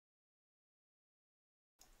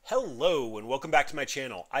Hello and welcome back to my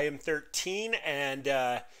channel. I am 13 and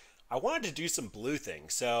I wanted to do some blue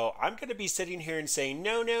things. So I'm going to be sitting here and saying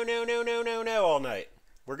no, no, no, no, no, no, no all night.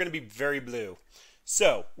 We're going to be very blue.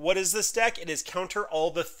 So what is this deck? It is counter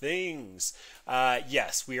all the things.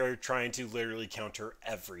 Yes, we are trying to literally counter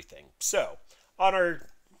everything. So on our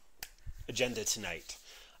agenda tonight,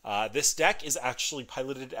 this deck is actually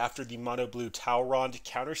piloted after the Mono Blue Talrond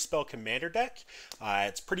Counterspell Commander deck.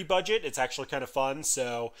 It's pretty budget. It's actually kind of fun.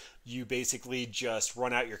 So you basically just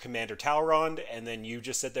run out your Commander Talrond, and then you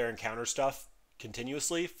just sit there and counter stuff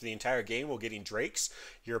continuously for the entire game while getting Drakes.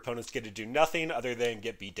 Your opponents get to do nothing other than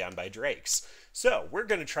get beat down by Drakes. So we're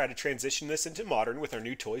going to try to transition this into Modern with our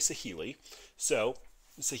new toy, Saheeli. So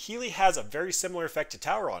Saheeli has a very similar effect to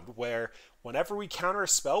Talrond, where whenever we counter a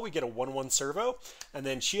spell, we get a 1/1 servo, and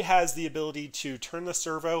then she has the ability to turn the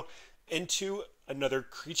servo into another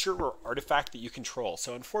creature or artifact that you control.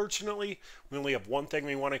 So unfortunately, we only have one thing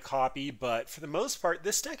we want to copy, but for the most part,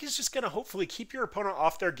 this deck is just going to hopefully keep your opponent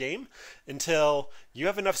off their game until you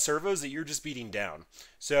have enough servos that you're just beating down.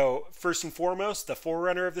 So first and foremost, the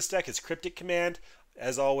forerunner of this deck is Cryptic Command.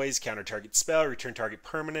 As always, counter target spell, return target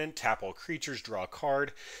permanent, tap all creatures, draw a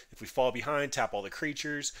card. If we fall behind, tap all the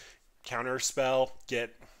creatures, counter spell,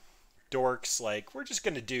 get dorks. Like, we're just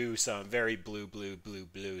going to do some very blue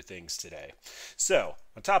things today. So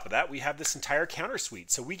on top of that, we have this entire counter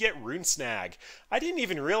suite. So we get Rune Snag. I didn't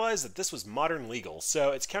even realize that this was modern legal.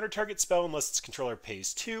 So it's counter target spell unless its controller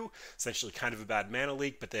pays 2. Essentially kind of a bad mana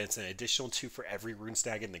leak, but then it's an additional 2 for every Rune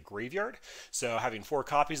Snag in the graveyard. So having 4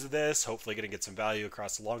 copies of this, hopefully going to get some value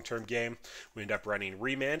across the long-term game. We end up running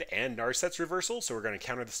Remand and Narsets Reversal. So we're going to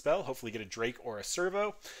counter the spell, hopefully get a Drake or a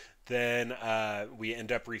Servo. Then we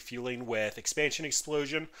end up refueling with Expansion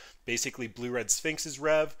Explosion, basically Blue-Red Sphinx's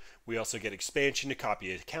Rev. We also get Expansion to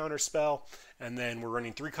copy a counter spell. And then we're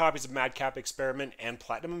running 3 copies of Madcap Experiment and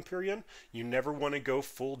Platinum Empyrean. You never want to go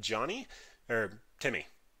full Johnny, or Timmy.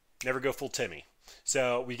 Never go full Timmy.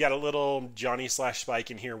 So we got a little Johnny /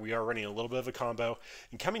 Spike in here. We are running a little bit of a combo.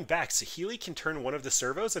 And coming back, Saheeli can turn one of the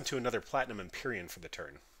servos into another Platinum Empyrean for the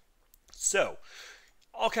turn. So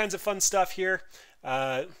all kinds of fun stuff here.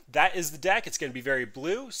 That is the deck. It's going to be very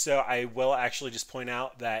blue, so I will actually just point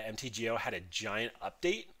out that MTGO had a giant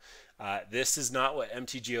update. This is not what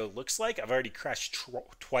MTGO looks like. I've already crashed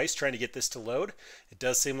twice trying to get this to load. It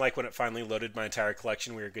does seem like when it finally loaded my entire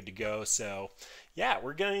collection, we were good to go. So yeah,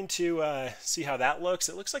 we're going to see how that looks.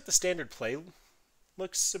 It looks like the standard play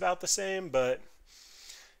looks about the same, but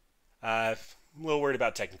I'm a little worried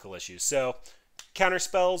about technical issues. So counter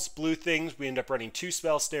spells, blue things, we end up running 2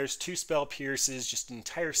 spell snares, 2 spell pierces, just an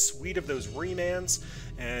entire suite of those remands,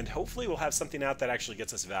 and hopefully we'll have something out that actually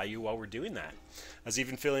gets us value while we're doing that. I was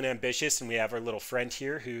even feeling ambitious, and we have our little friend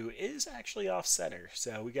here who is actually off center.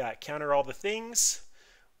 So we got counter all the things.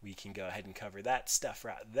 We can go ahead and cover that stuff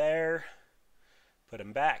right there. Put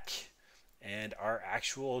him back. And our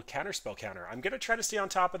actual counter spell counter. I'm going to try to stay on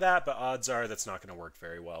top of that, but odds are that's not going to work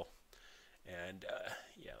very well. And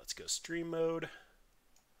yeah, let's go stream mode.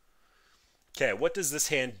 Okay, what does this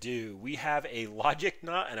hand do? We have a Logic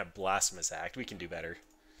Knot and a Blasphemous Act. We can do better.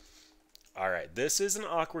 Alright, this is an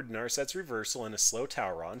awkward Narsets Reversal and a slow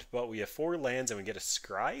Talrond, but we have 4 lands and we get a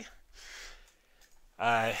Scry.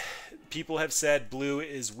 People have said blue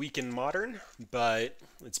is weak in Modern, but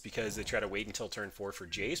it's because they try to wait until turn 4 for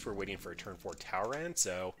Jace. We're waiting for a turn 4 Talrand,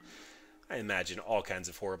 so I imagine all kinds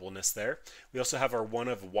of horribleness there. We also have our 1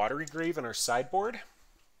 of Watery Grave in our sideboard.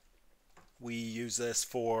 We use this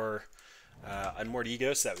for Unmoored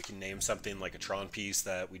Ego so that we can name something like a Tron piece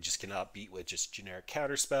that we just cannot beat with just generic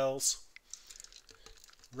counter spells.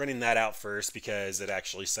 Running that out first because it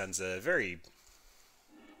actually sends a very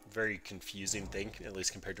confusing thing, at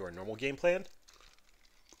least compared to our normal game plan.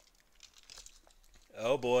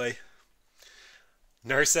 Oh boy.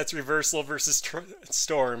 Narsets Reversal versus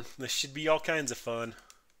Storm. This should be all kinds of fun.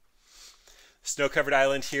 Snow-covered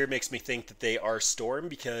island here makes me think that they are Storm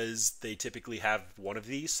because they typically have one of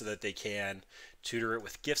these so that they can tutor it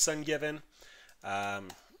with Gifts Ungiven.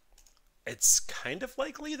 It's kind of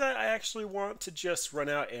likely that I actually want to just run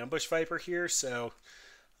out Ambush Viper here, so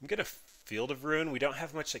I'm going to Field of Ruin. We don't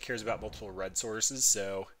have much that cares about multiple red sources,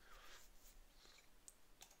 so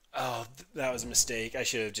oh, that was a mistake. I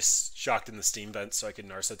should have just shocked in the Steam Vent so I could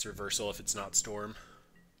Narsets Reversal if it's not Storm.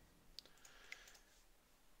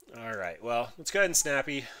 Alright, well, let's go ahead and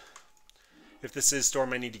Snappy. If this is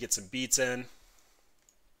Storm, I need to get some beats in.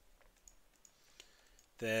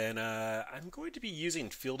 Then I'm going to be using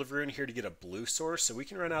Field of Ruin here to get a blue source, so we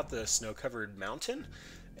can run out the Snow-Covered Mountain.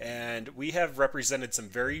 And we have represented some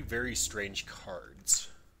very strange cards.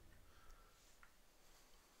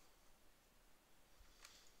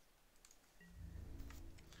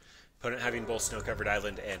 Opponent having both snow-covered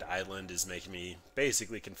island and island is making me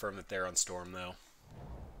basically confirm that they're on storm, though.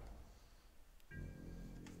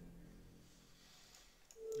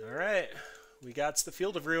 Alright, we got the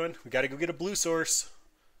Field of Ruin. We gotta go get a blue source.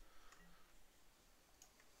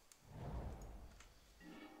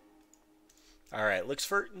 Alright,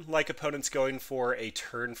 looks like opponent's going for a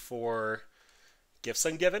turn 4 Gifts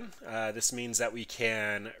Ungiven. This means that we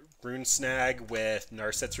can Rune Snag with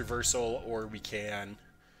Narsets Reversal, or we can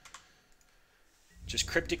just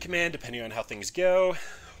Cryptic Command, depending on how things go.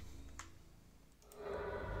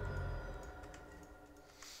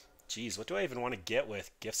 Geez, what do I even want to get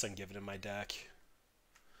with Gifts Ungiven in my deck?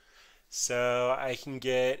 So I can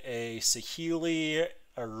get a Saheeli,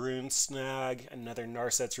 a Rune Snag, another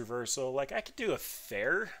Narsets Reversal. Like, I could do a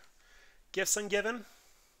fair Gifts Ungiven.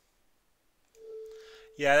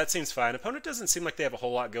 Yeah, that seems fine. Opponent doesn't seem like they have a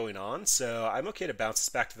whole lot going on, so I'm okay to bounce this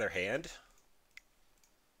back to their hand.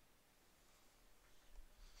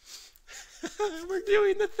 We're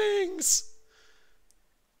doing the things!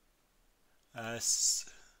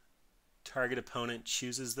 Target opponent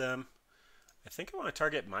chooses them. I think I want to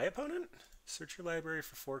target my opponent. Search your library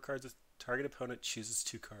for 4 cards. Target opponent chooses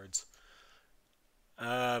 2 cards.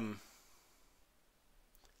 Huh.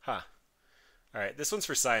 Alright, this one's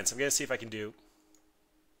for science. I'm going to see if I can do...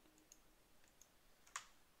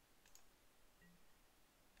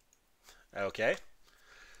 Okay.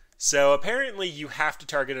 So apparently you have to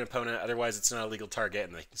target an opponent, otherwise it's not a legal target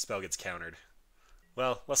and the spell gets countered.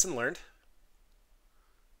 Well, lesson learned.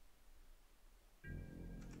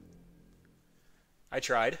 I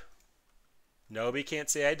tried. Nobody can't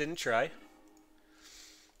say I didn't try.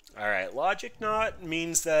 Alright, Logic Knot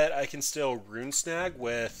means that I can still Rune Snag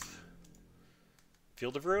with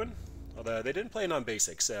Field of Ruin. Although they didn't play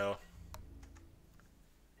non-basic, so...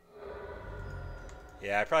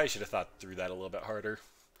 Yeah, I probably should have thought through that a little bit harder.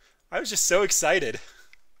 I was just so excited.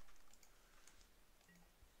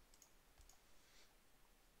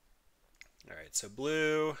 Alright, so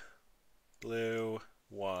blue,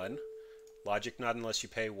 1. Logic Knot unless you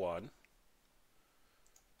pay 1.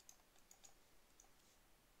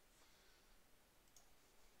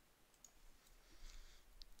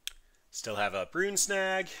 Still have a Rune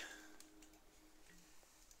Snag.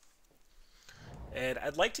 And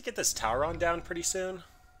I'd like to get this Tauron down pretty soon.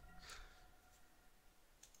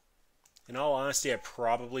 In all honesty, I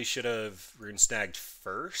probably should have Rune Snagged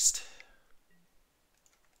first.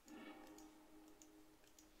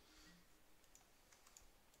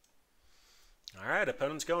 Alright,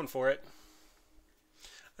 opponent's going for it.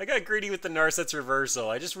 I got greedy with the Narsets Reversal.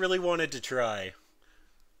 I just really wanted to try.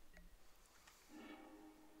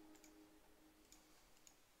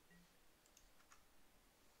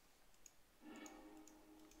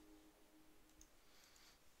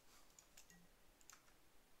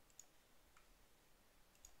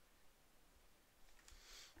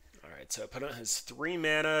 Alright, so opponent has 3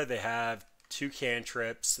 mana. They have 2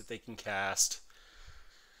 cantrips that they can cast.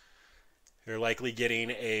 They're likely getting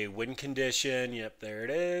a win condition. Yep, there it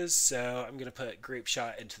is. So I'm going to put Grape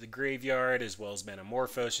Shot into the graveyard as well as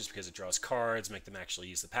Manamorphose just because it draws cards. Make them actually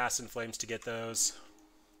use the Past in Flames to get those.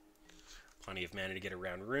 Plenty of mana to get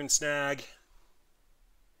around Rune Snag.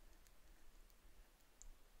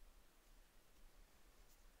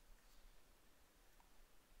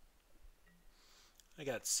 I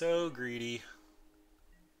got so greedy.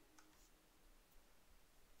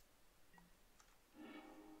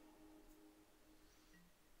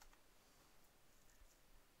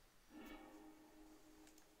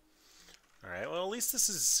 Alright, well at least this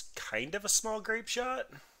is kind of a small Grape Shot.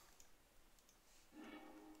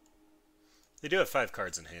 They do have 5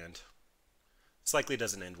 cards in hand. This likely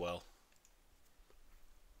doesn't end well.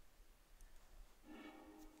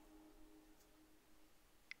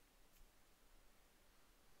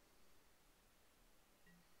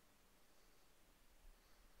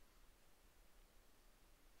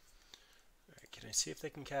 Alright, can I see if they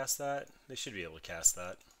can cast that? They should be able to cast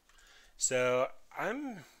that. So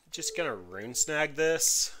I'm just gonna Rune Snag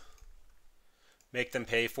this. Make them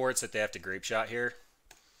pay for it so that they have to Grape Shot here.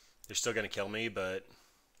 They're still gonna kill me, but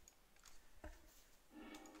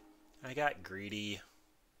I got greedy.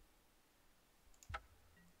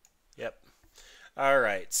 Yep.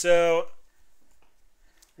 Alright, so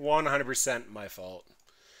 100% my fault.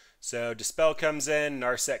 So Dispel comes in,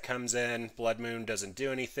 Narset comes in, Blood Moon doesn't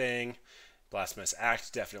do anything. Blasphemous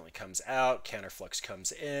Act definitely comes out, Counterflux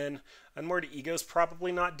comes in. Unmoored Ego's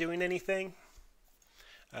probably not doing anything.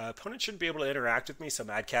 Opponent shouldn't be able to interact with me, so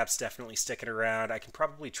Madcap's definitely sticking around. I can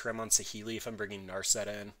probably trim on Saheeli if I'm bringing Narset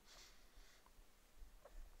in.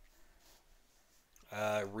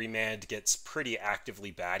 Remand gets pretty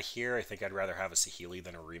actively bad here. I think I'd rather have a Saheeli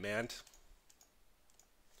than a Remand.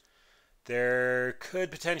 There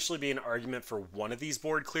could potentially be an argument for one of these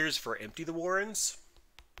board clears for Empty the Warrens.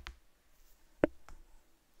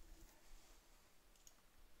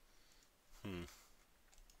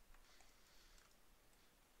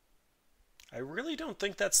 I really don't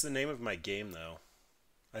think that's the name of my game, though.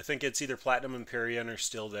 I think it's either Platinum Empyrean or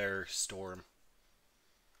Still There Storm.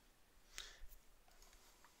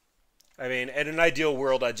 I mean, in an ideal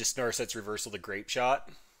world, I'd just Narsets Reversal the Grape Shot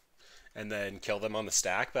and then kill them on the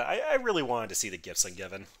stack, but I really wanted to see the Gifts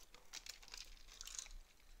Ungiven.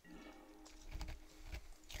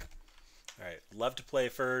 Alright, love to play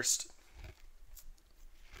first.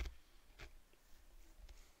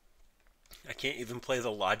 I can't even play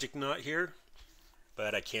the Logic Knot here,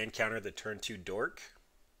 but I can counter the turn 2 Dork.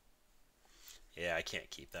 Yeah, I can't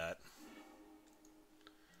keep that.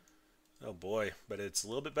 Oh boy, but it's a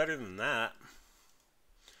little bit better than that.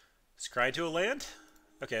 Scry to a land?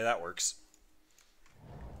 Okay, that works.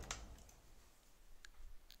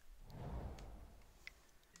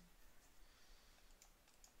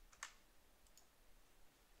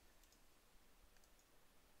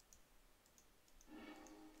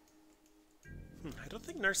 I don't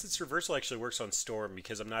think Narsets Reversal actually works on Storm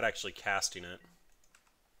because I'm not actually casting it.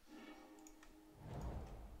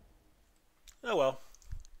 Oh well.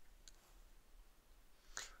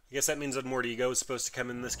 I guess that means that Mortigo is supposed to come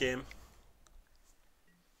in this game.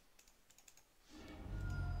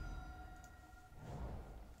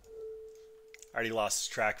 I already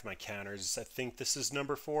lost track of my counters. I think this is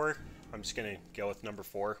number 4. I'm just going to go with number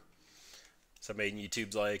 4. Somebody in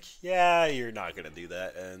YouTube's like, yeah, you're not going to do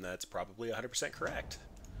that, and that's probably 100% correct.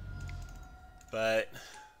 But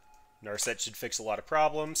Narset should fix a lot of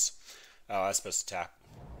problems. Oh, I was supposed to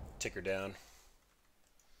tick her down.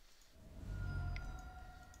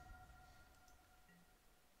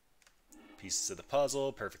 Pieces of the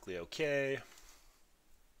puzzle, perfectly okay.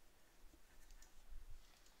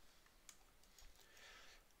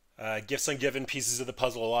 Gifts Ungiven, pieces of the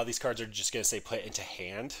puzzle. A lot of these cards are just going to say put into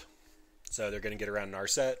hand. So they're going to get around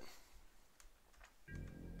Narset.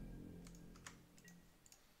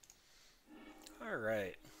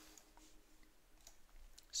 Alright.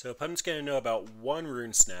 So opponent's going to know about 1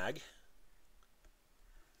 Rune Snag.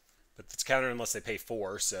 But it's countered unless they pay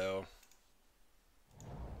 4, so...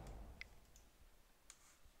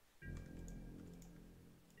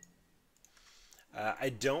 I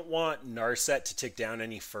don't want Narset to tick down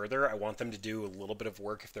any further. I want them to do a little bit of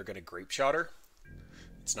work if they're going to Grape Shot her.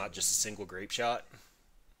 It's not just a single Grape Shot.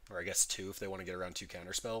 Or I guess 2 if they want to get around 2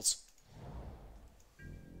 Counterspells.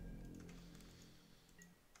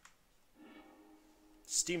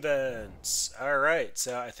 Steam Vents. Alright,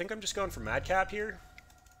 so I think I'm just going for Madcap here.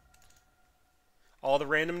 All the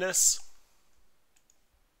randomness.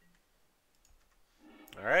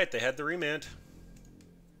 Alright, they had the Remand.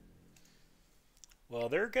 Well,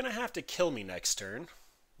 they're going to have to kill me next turn,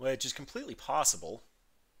 which is completely possible.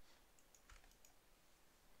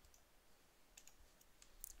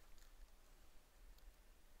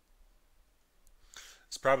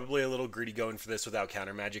 It's probably a little greedy going for this without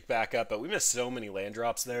counter magic backup, but we missed so many land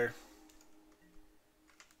drops there.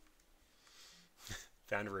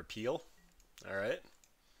 Found a repeal. Alright.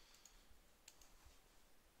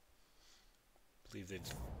 Believe they've...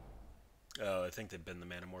 Oh, I think they've been the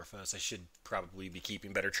Manamorphose. I should probably be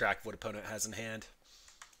keeping better track of what opponent has in hand.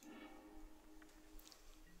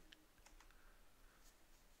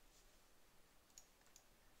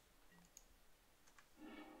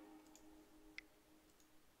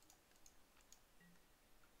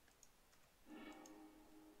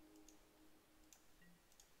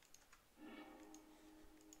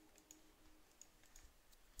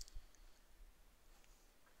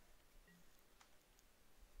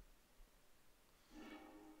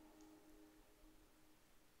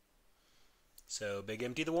 So, big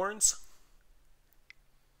Empty the Warrens.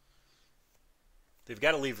 They've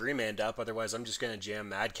got to leave Remand up, otherwise I'm just going to jam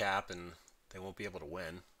Madcap and they won't be able to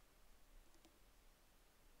win.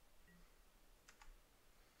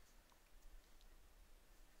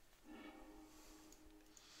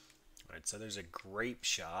 Alright, so there's a Grape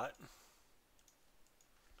Shot.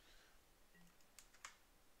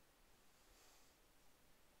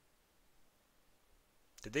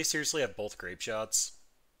 Did they seriously have both Grape Shots?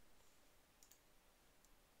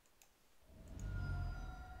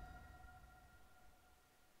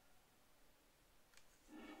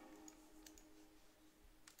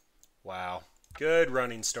 Wow. Good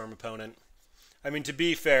running, Storm opponent. I mean, to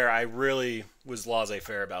be fair, I really was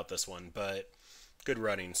laissez-faire about this one, but good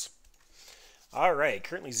runnings. All right,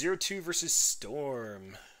 currently 0-2 versus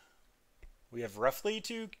Storm. We have roughly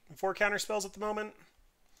 4 counterspells at the moment.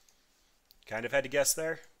 Kind of had to guess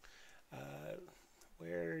there.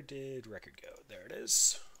 Where did record go? There it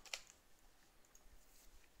is.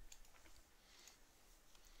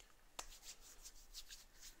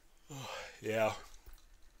 Oh, yeah.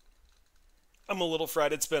 I'm a little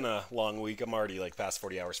fried. It's been a long week. I'm already like past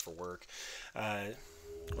 40 hours for work.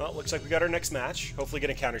 Well, looks like we got our next match. Hopefully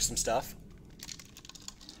gonna counter some stuff.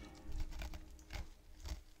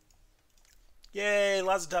 Yay,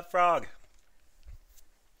 lots of tough frog.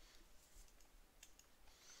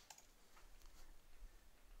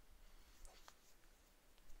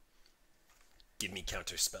 Give me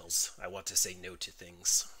counter spells. I want to say no to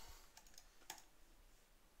things.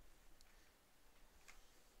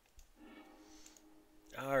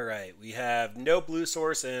 Alright, we have no blue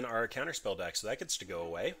source in our counterspell deck, so that gets to go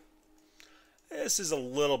away. This is a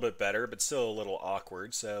little bit better, but still a little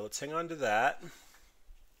awkward, so let's hang on to that.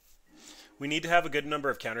 We need to have a good number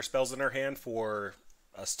of counterspells in our hand for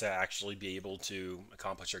us to actually be able to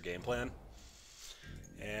accomplish our game plan.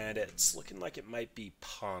 And it's looking like it might be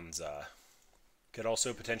Ponza. Could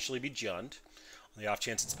also potentially be Jund. On the off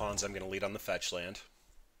chance it's Ponza, I'm going to lead on the fetch land.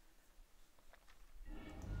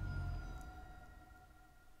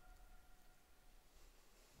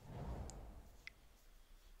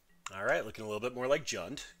 Alright, looking a little bit more like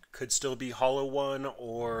Jund. Could still be Hollow One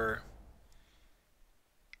or...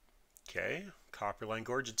 Okay, Copperline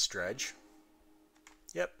Gorge, it's Dredge.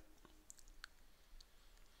 Yep.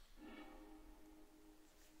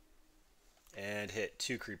 And hit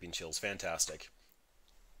 2 Creeping Chills, fantastic.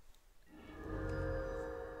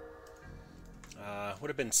 Would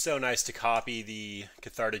have been so nice to copy the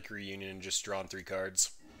Cathartic Reunion and just drawn 3 cards.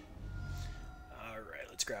 Alright,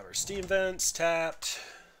 let's grab our Steam Vents, tapped.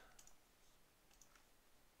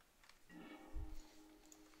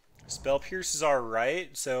 Spell Pierce is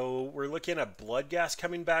alright, so we're looking at Bloodghast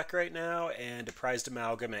coming back right now, and a Prized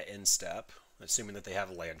Amalgam at Instep, assuming that they have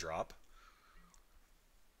a land drop.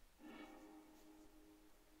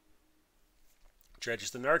 Dredge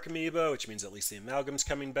is the Narcomoeba, which means at least the Amalgam's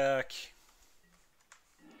coming back.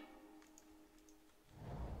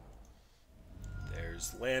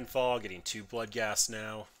 There's Landfall, getting 2 Bloodghast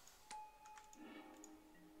now.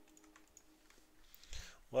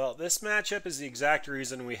 Well, this matchup is the exact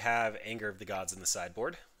reason we have Anger of the Gods in the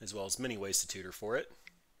sideboard, as well as many ways to tutor for it.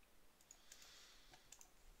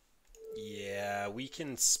 Yeah, we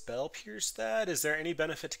can Spell Pierce that. Is there any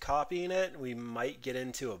benefit to copying it? We might get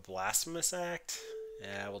into a Blasphemous Act.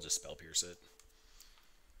 Yeah, we'll just Spell Pierce it.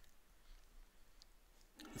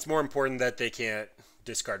 It's more important that they can't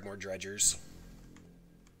discard more Dredgers.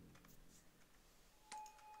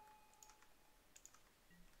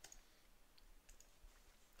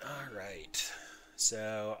 Alright,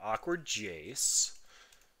 so Awkward Jace.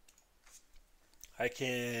 I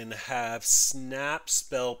can have Snap,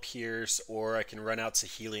 Spell Pierce, or I can run out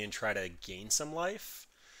Saheeli and try to gain some life.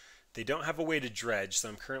 They don't have a way to dredge, so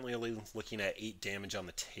I'm currently only looking at 8 damage on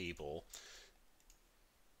the table.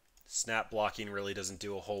 Snap blocking really doesn't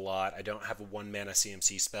do a whole lot. I don't have a 1-mana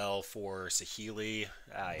CMC spell for Saheeli.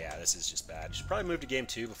 Yeah, this is just bad. Should probably move to game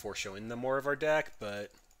 2 before showing them more of our deck,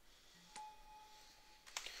 but...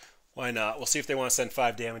 why not? We'll see if they want to send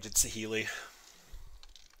 5 damage at Saheeli.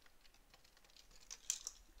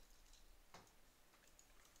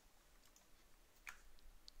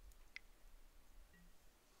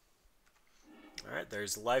 Alright,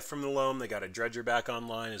 there's Life from the Loam. They got a Dredger back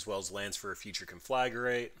online, as well as lands for a future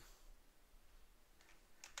Conflagrate.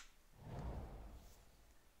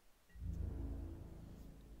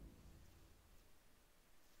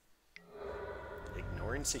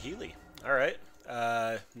 Ignoring Saheeli. Alright.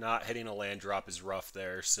 Not hitting a land drop is rough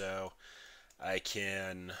there, so I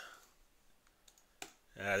can...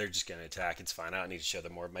 they're just going to attack. It's fine. I don't need to show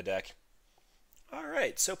them more of my deck.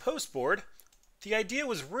 Alright, so post board. The idea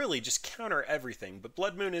was really just counter everything, but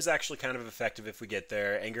Blood Moon is actually kind of effective if we get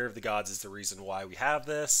there. Anger of the Gods is the reason why we have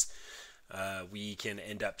this. We can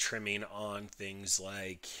end up trimming on things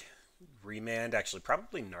like Remand, actually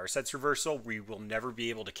probably Narsets Reversal. We will never be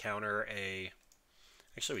able to counter a...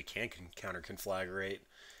 Actually, we can counter Conflagrate.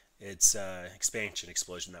 It's Expansion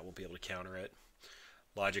Explosion that won't be able to counter it.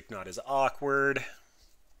 Logic not as awkward.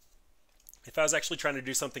 If I was actually trying to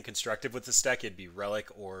do something constructive with this deck, it'd be Relic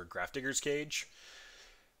or Grafdigger's Cage.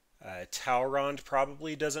 Taurond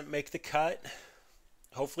probably doesn't make the cut.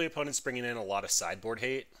 Hopefully opponents bringing in a lot of sideboard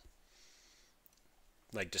hate.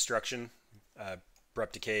 Like Destruction,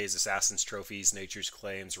 Abrupt Decays, Assassin's Trophies, Nature's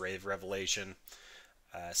Claims, Rave Revelation.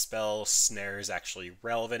 Spell Snare is actually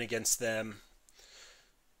relevant against them.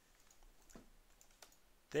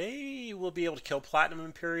 They will be able to kill Platinum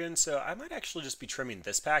Empyrean, so I might actually just be trimming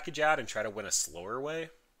this package out and try to win a slower way.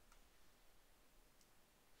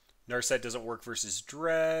 Narset doesn't work versus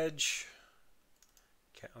Dredge.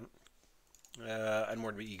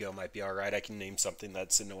 Unmoored Ego might be alright. I can name something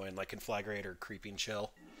that's annoying like Conflagrate or Creeping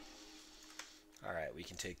Chill. Alright, we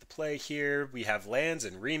can take the play here. We have lands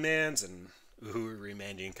and remands and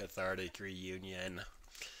remanding Cathartic Reunion.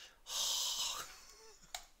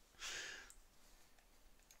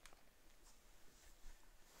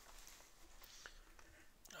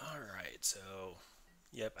 Alright, so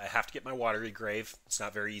yep, I have to get my Watery Grave. It's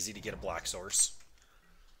not very easy to get a black source.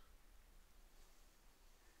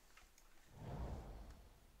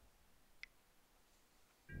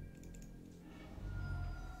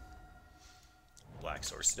 Black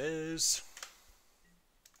source it is.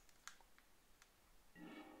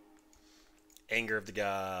 Anger of the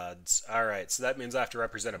Gods. Alright, so that means I have to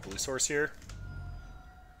represent a blue source here.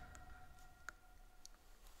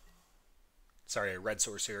 Sorry, a red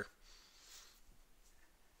source here.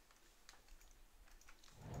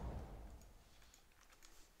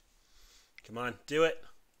 Come on, do it.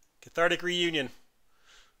 Cathartic Reunion.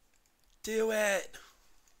 Do it.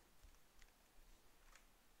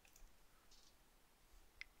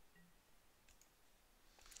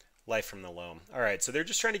 Life from the Loam. Alright, so they're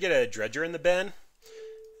just trying to get a Dredger in the bin.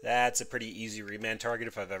 That's a pretty easy remand target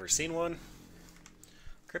if I've ever seen one.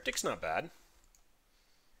 Cryptic's not bad.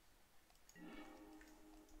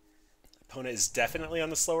 Opponent is definitely on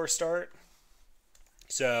the slower start.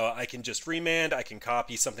 So I can just remand, I can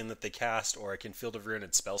copy something that they cast, or I can Field of Ruin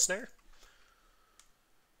and Spell Snare.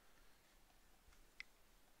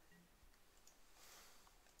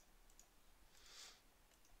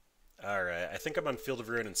 Alright, I think I'm on Field of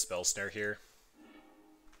Ruin and Spell Snare here.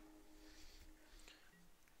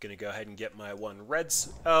 Gonna go ahead and get my one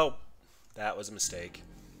reds. Oh, that was a mistake.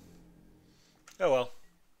 Oh well.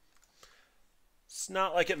 It's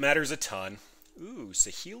not like it matters a ton. Ooh,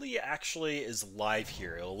 Saheeli actually is live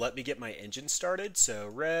here. It'll let me get my engine started. So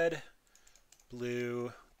red,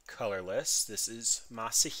 blue, colorless. This is my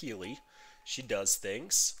Saheeli. She does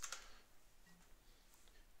things.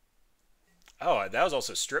 Oh, that was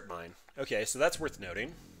also Strip Mine. Okay, so that's worth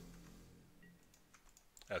noting.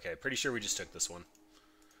 Okay, pretty sure we just took this one.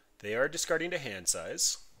 They are discarding to hand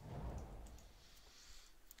size.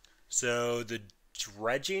 So the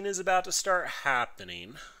dredging is about to start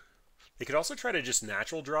happening. They could also try to just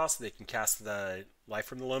natural draw so they can cast the Life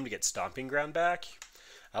from the Loam to get Stomping Ground back.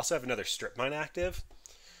 I also have another Strip Mine active.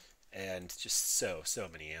 And just so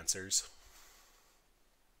many answers.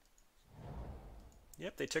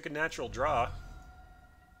 Yep, they took a natural draw.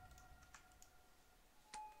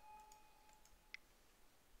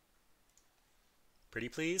 Pretty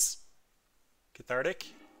please?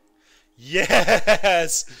 Cathartic?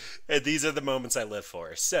 Yes! And these are the moments I live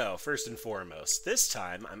for. So, first and foremost, this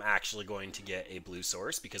time I'm actually going to get a blue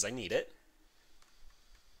source because I need it.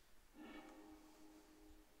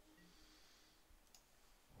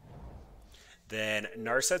 Then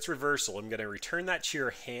Narsets Reversal, I'm going to return that to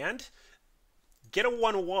your hand, get a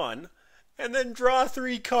 1/1, and then draw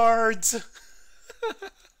 3 cards.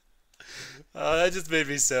 Oh, that just made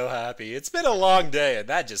me so happy. It's been a long day, and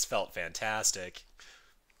that just felt fantastic.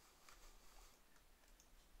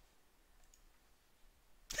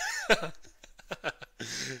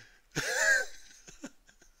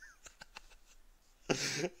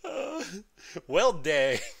 Well,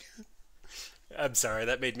 dang. I'm sorry,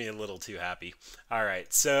 that made me a little too happy. All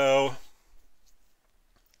right, so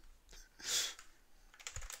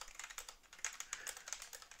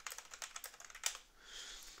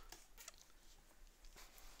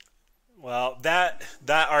well, that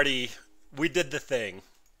already, we did the thing.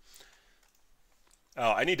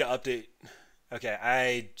 Oh, I need to update. Okay,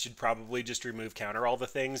 I should probably just remove counter all the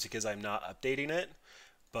things because I'm not updating it.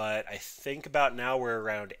 But I think about now we're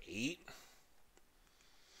around 8.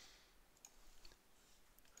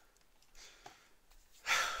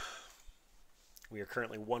 We are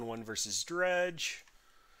currently 1-1 versus Dredge.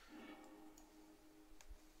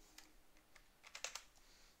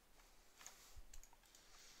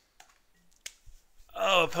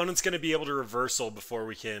 Oh, opponent's going to be able to reversal before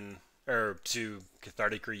we can, or to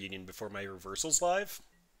Cathartic Reunion before my reversal's live.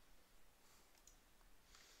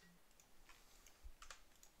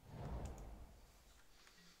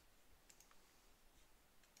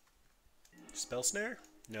 Spell Snare?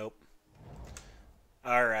 Nope.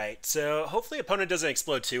 Alright, so hopefully opponent doesn't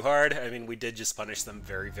explode too hard. I mean, we did just punish them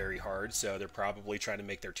very, very hard, so they're probably trying to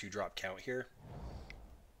make their 2-drop count here.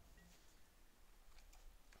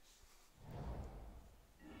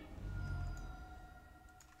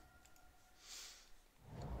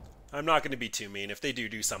 I'm not going to be too mean. If they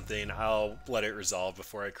do something, I'll let it resolve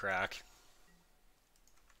before I crack.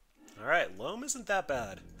 Alright, Loam isn't that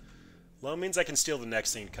bad. Loam means I can steal the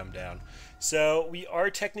next thing to come down. So we are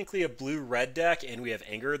technically a blue-red deck, and we have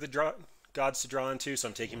Anger of the Gods to draw into, so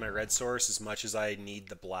I'm taking my red source as much as I need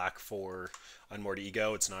the black for Unmoored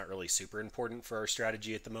Ego. It's not really super important for our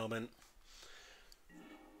strategy at the moment.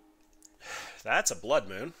 That's a Blood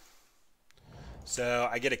Moon. So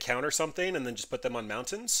I get to counter something and then just put them on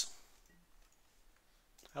mountains.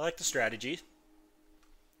 I like the strategy.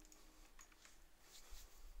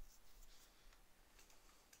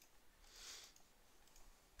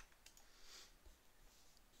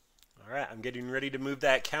 Alright, I'm getting ready to move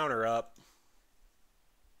that counter up.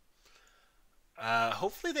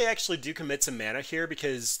 Hopefully they actually do commit some mana here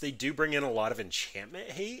because they do bring in a lot of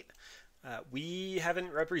enchantment hate. We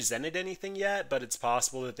haven't represented anything yet, but it's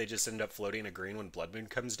possible that they just end up floating a green when Blood Moon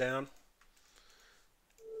comes down.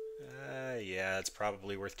 Yeah, it's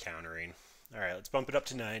probably worth countering. Alright, let's bump it up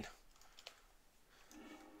to 9.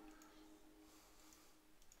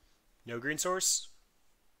 No green source?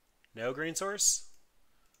 No green source?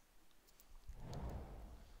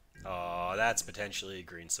 Oh, that's potentially a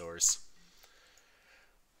green source.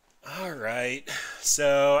 Alright,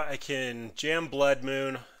 so I can jam Blood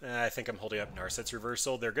Moon. I think I'm holding up Narsets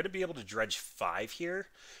Reversal. They're going to be able to dredge 5 here,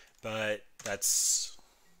 but it's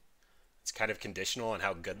kind of conditional on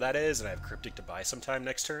how good that is, and I have Cryptic to buy sometime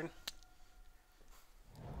next turn.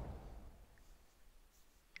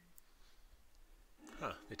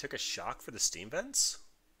 Huh, they took a shock for the steam vents?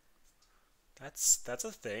 That's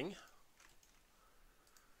a thing.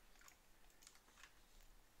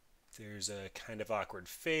 There's a kind of awkward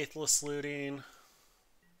Faithless looting.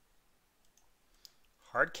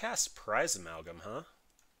 Hardcast Prize Amalgam, huh?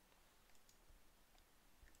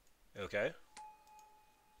 Okay.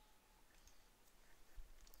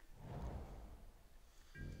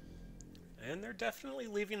 And they're definitely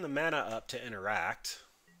leaving the mana up to interact.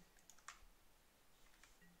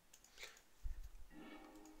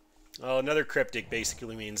 Well, another Cryptic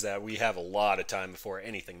basically means that we have a lot of time before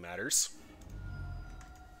anything matters.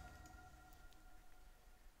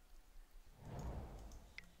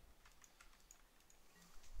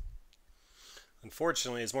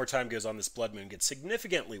 Unfortunately, as more time goes on, this Blood Moon gets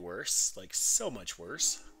significantly worse. Like, so much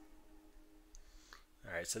worse.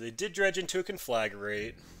 Alright, so they did dredge into a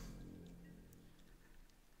Conflagrate.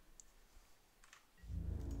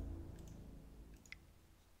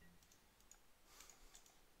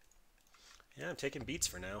 Yeah, I'm taking beats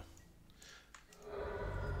for now.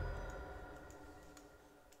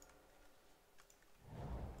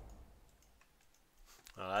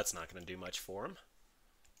 Oh, that's not going to do much for him.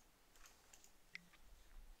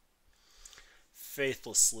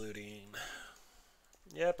 Faithless looting.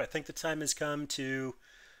 Yep, I think the time has come to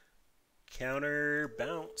counter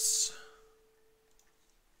bounce.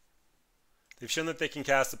 They've shown that they can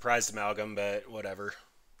cast the Prized Amalgam, but whatever.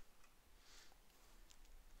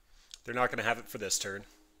 They're not going to have it for this turn.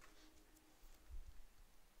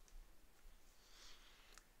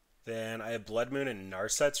 Then I have Blood Moon and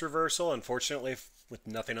Narsets Reversal. Unfortunately, with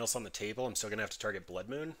nothing else on the table, I'm still going to have to target Blood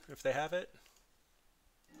Moon if they have it.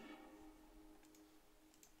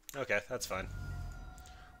 Okay, that's fine.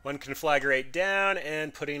 One Conflagrate down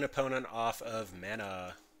and putting opponent off of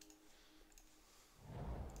mana.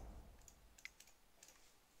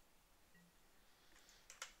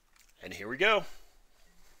 And here we go.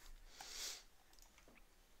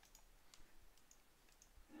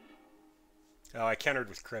 Oh, I countered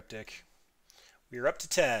with Cryptic. We are up to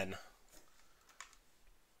 10.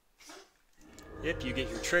 Yep, you get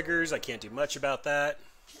your triggers. I can't do much about that.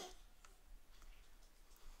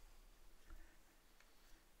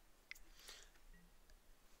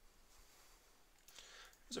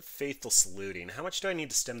 There's a Faithless looting. How much do I need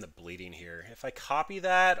to stem the bleeding here? If I copy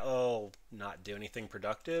that, I'll not do anything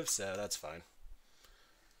productive, so that's fine.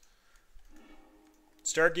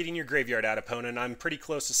 Start getting your graveyard out, opponent. I'm pretty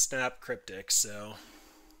close to snap Cryptic, so...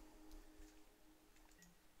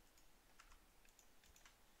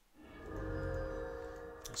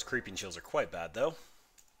 Those Creeping Chills are quite bad, though.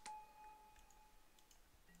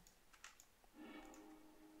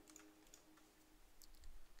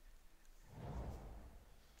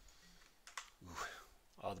 Ooh,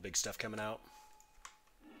 all the big stuff coming out.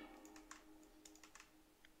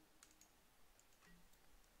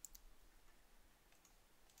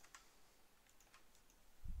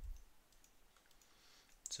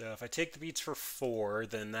 So if I take the beats for 4,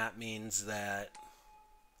 then that means that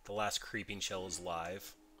the last Creeping Chill is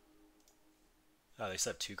live. Oh, they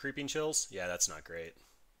still have 2 Creeping Chills? Yeah, that's not great.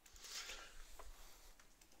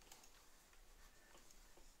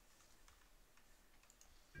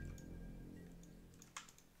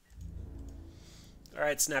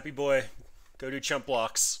 Alright, Snappy Boy. Go do chump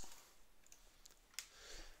blocks.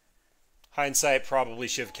 Hindsight, probably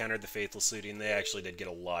should have countered the Faithless Looting. They actually did get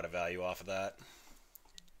a lot of value off of that.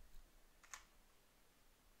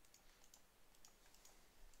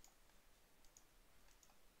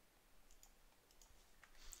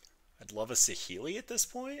 I'd love a Saheeli at this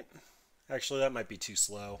point. Actually, that might be too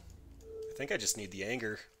slow. I think I just need the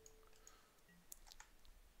Anger.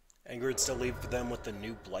 Anger would still leave them with the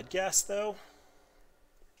new Blood Gas, though.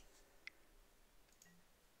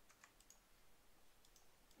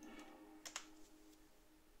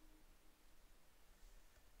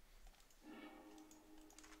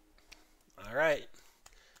 Alright.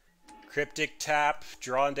 Cryptic tap,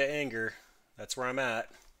 draw into Anger. That's where I'm at.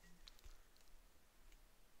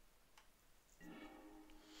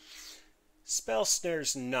 Spell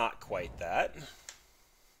Snare's not quite that.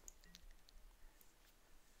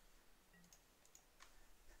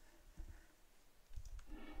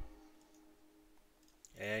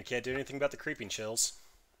 And can't do anything about the Creeping Chills.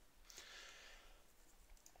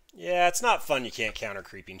 Yeah, it's not fun you can't counter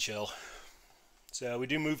Creeping Chill. So we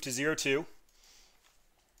do move to 0-2.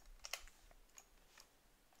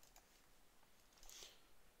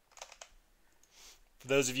 For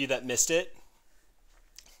those of you that missed it,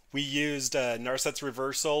 we used Narsets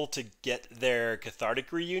Reversal to get their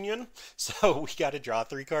Cathartic Reunion. So we got to draw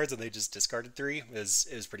 3 cards and they just discarded 3. It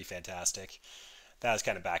was pretty fantastic. That was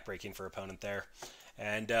kind of backbreaking for opponent there.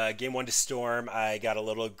 And game 1 to Storm, I got a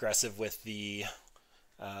little aggressive with the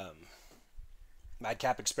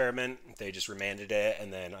Madcap Experiment. They just remanded it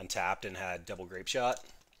and then untapped and had double Grape Shot.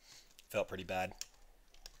 Felt pretty bad.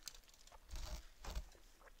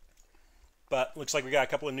 But looks like we got a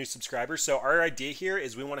couple of new subscribers. So our idea here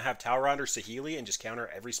is we want to have Talrond or Saheeli and just counter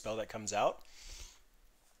every spell that comes out.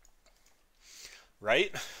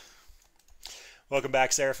 Right? Welcome back,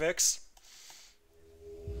 Seraphix.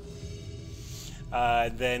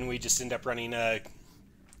 Then we just end up running a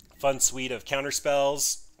fun suite of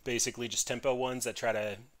counterspells. Basically just tempo ones that try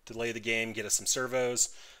to delay the game, get us some servos.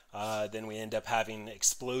 Then we end up having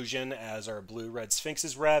Explosion as our blue-red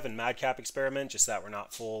Sphinx's rev and Madcap Experiment, just that we're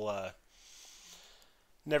not full...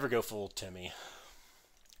 never go full Timmy.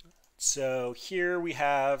 So here we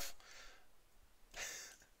have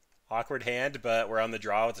awkward hand, but we're on the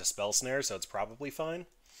draw with a Spell Snare, so it's probably fine.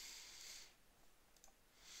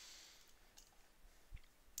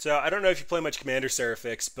 So I don't know if you play much Commander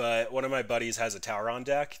Seraphix, but one of my buddies has a Talrond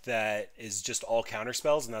deck that is just all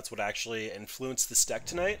counterspells, and that's what actually influenced this deck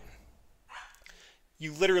tonight.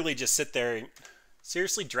 You literally just sit there and...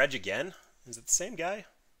 Seriously, Dredge again? Is it the same guy?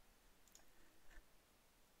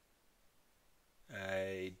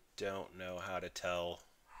 I don't know how to tell.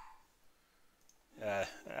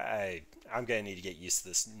 I'm going to need to get used to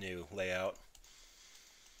this new layout.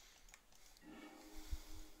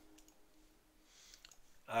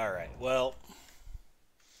 Alright, well,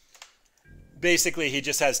 basically he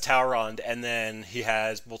just has Talrond, and then he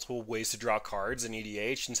has multiple ways to draw cards in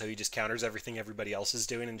EDH, and so he just counters everything everybody else is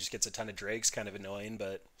doing and just gets a ton of Drakes. Kind of annoying,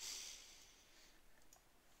 but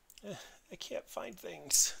I can't find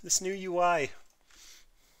things. This new UI.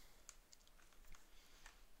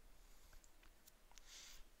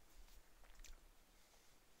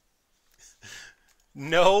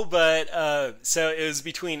 No, but so it was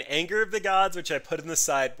between Anger of the Gods, which I put in the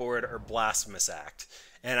sideboard, or Blasphemous Act.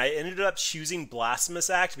 And I ended up choosing Blasphemous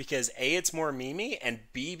Act because A, it's more memey, and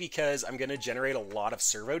B, because I'm going to generate a lot of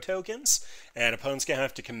servo tokens, and opponents going to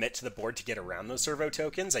have to commit to the board to get around those servo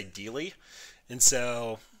tokens, ideally. And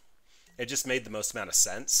so it just made the most amount of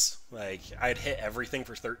sense. Like, I'd hit everything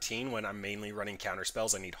for 13 when I'm mainly running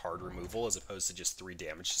counterspells. I need hard removal as opposed to just 3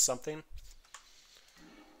 damage to something.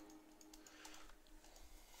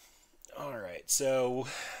 Alright, so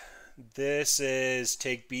this is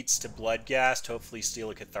take beats to Bloodghast, hopefully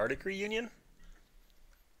steal a Cathartic Reunion.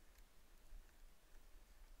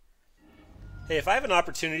 Hey, if I have an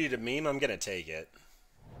opportunity to meme, I'm going to take it.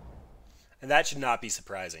 And that should not be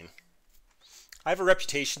surprising. I have a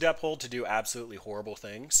reputation to uphold to do absolutely horrible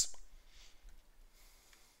things.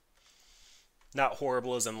 Not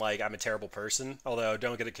horrible as in, like, I'm a terrible person. Although,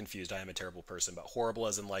 don't get it confused, I am a terrible person. But horrible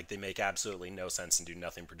as in, like, they make absolutely no sense and do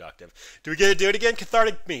nothing productive. Do we get to do it again?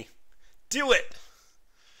 Cathartic me. Do it!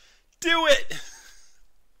 Do it!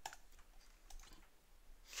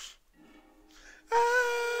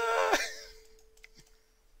 Ah!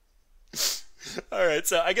 Alright,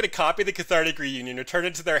 so I get to copy the Cathartic Reunion, return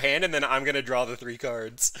it to their hand, and then I'm going to draw the 3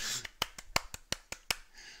 cards.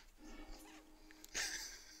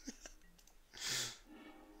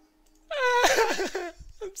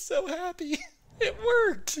 I'm so happy. It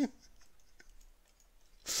worked.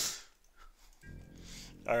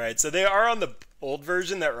 Alright, so they are on the old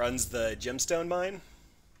version that runs the gemstone mine.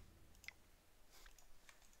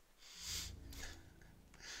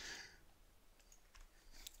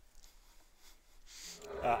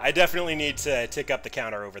 I definitely need to tick up the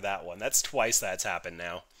counter over that one. That's twice that's happened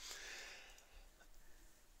now.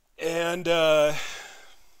 And I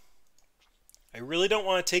really don't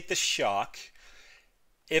want to take the shock.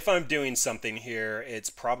 If I'm doing something here, it's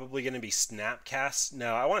probably going to be Snapcast.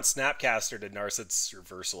 No, I want Snapcaster to Narsets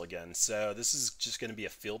Reversal again. So this is just going to be a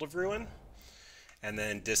Field of Ruin. And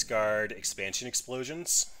then discard Expansion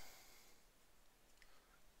Explosions.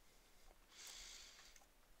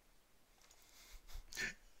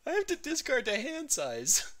 I have to discard the hand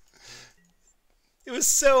size. It was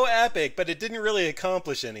so epic, but it didn't really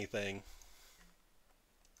accomplish anything.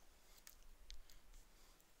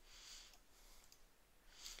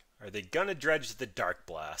 Are they gonna dredge the Dark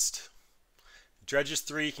Blast? Dredges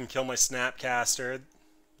 3 can kill my Snapcaster.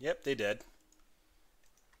 Yep, they did.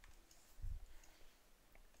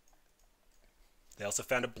 They also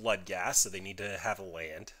found a Blood Gas, so they need to have a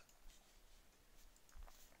land.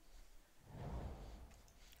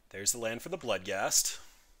 There's the land for the Blood Gas.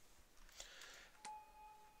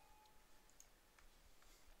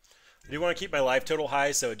 I do want to keep my life total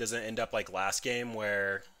high so it doesn't end up like last game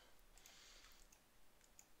where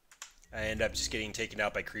I end up just getting taken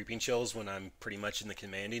out by Creeping Chills when I'm pretty much in the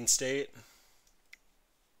commanding state.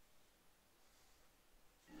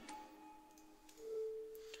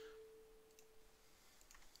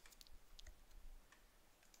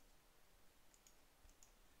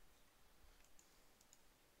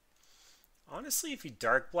 Honestly, if you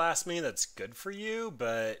Dark Blast me, that's good for you,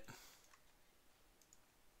 but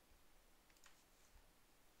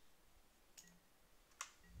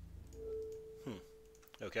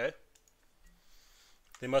okay.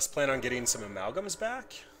 They must plan on getting some amalgams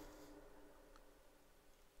back.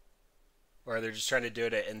 Or they're just trying to do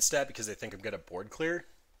it at end step because they think I'm going to board clear.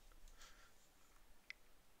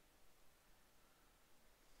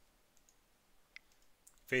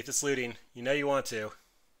 Faithless Looting. You know you want to.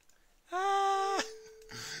 Ah!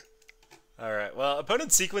 Alright, well, opponent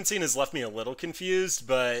sequencing has left me a little confused,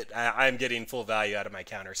 but I'm getting full value out of my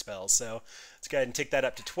counterspells. So let's go ahead and tick that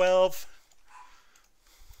up to 12.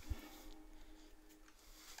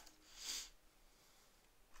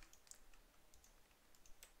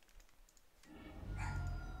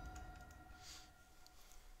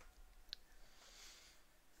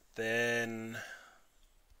 Then,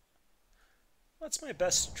 what's my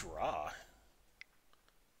best draw?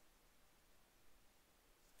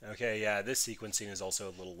 Okay, yeah, this sequencing is also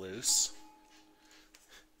a little loose.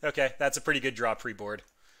 Okay, that's a pretty good draw pre-board.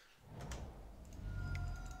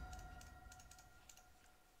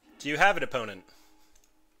 Do you have an opponent?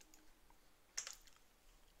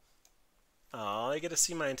 Oh, I get to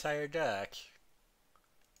see my entire deck.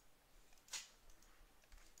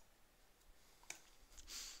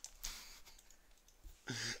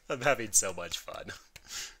 I'm having so much fun.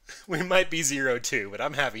 We might be 0-2, but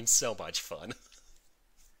I'm having so much fun.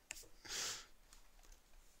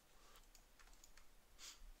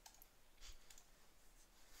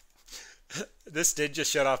 This did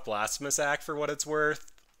just shut off Blasphemous Act for what it's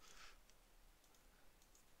worth.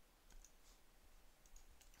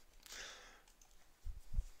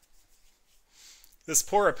 This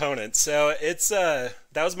poor opponent. So it's that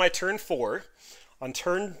was my turn 4. On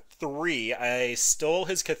turn 3, I stole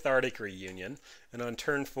his Cathartic Reunion, and on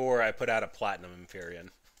turn 4, I put out a Platinum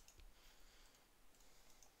Empyrean.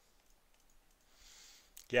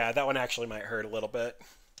 Yeah, that one actually might hurt a little bit.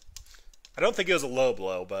 I don't think it was a low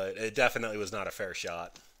blow, but it definitely was not a fair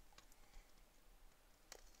shot.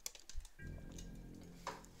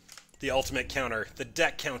 The ultimate counter, the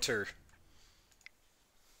deck counter.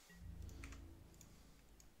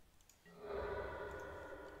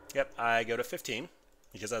 Yep, I go to 15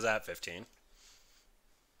 because I was at 15.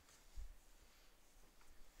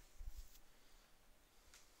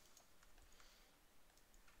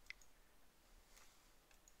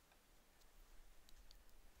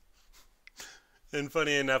 And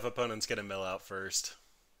funny enough, opponent's gonna mill out first.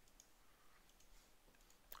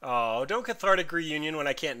 Oh, don't Cathartic Reunion when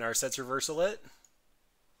I can't Narsets Reversal it.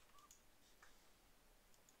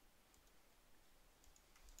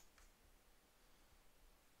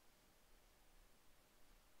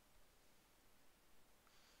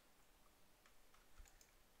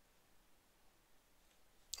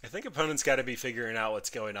 I think opponent's got to be figuring out what's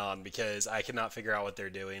going on because I cannot figure out what they're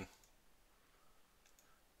doing.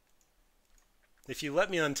 If you let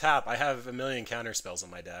me untap, I have a million counterspells on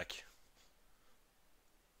my deck.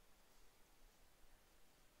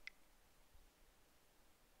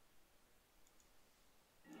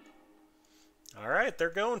 Alright, they're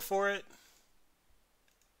going for it.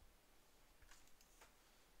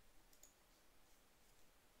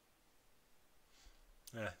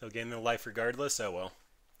 They'll gain their life regardless. Oh well.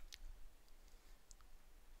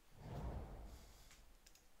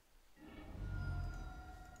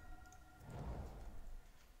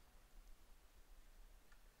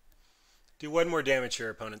 Do one more damage to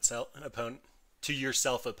your opponent, to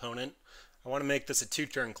yourself, opponent. I want to make this a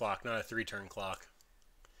 2-turn clock, not a 3-turn clock.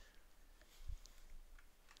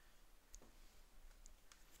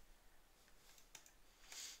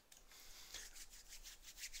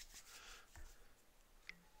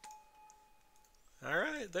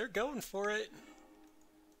 Alright, they're going for it.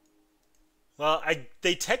 Well,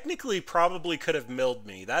 they technically probably could have milled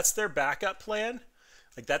me. That's their backup plan.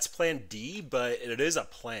 Like, that's plan D, but it is a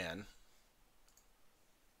plan.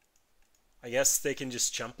 I guess they can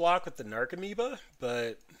just chump block with the Narcomoeba,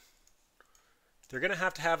 but they're going to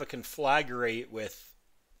have a Conflagrate with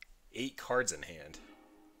 8 cards in hand.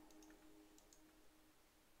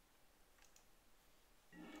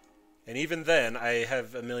 And even then, I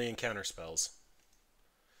have a million counterspells.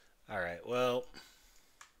 Alright, well,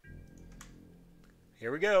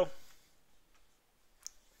 here we go.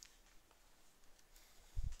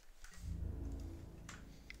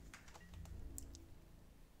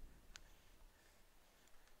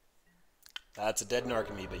 That's a dead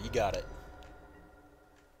Narcomoeba. You got it.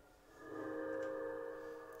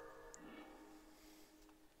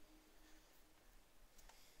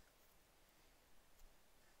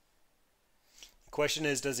 The question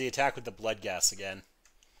is, does he attack with the blood gas again?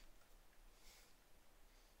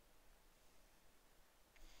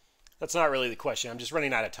 That's not really the question. I'm just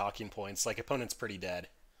running out of talking points. Like, opponent's pretty dead.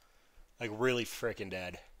 Like, really freaking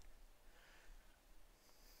dead.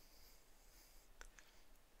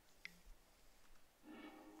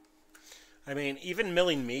 I mean, even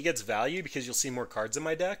milling me gets value because you'll see more cards in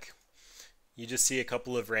my deck. You just see a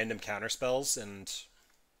couple of random counterspells and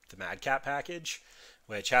the Madcap package,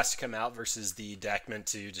 which has to come out versus the deck meant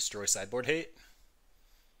to destroy sideboard hate.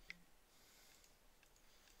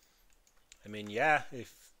 I mean, yeah,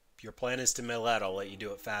 if your plan is to mill out, I'll let you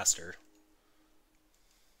do it faster.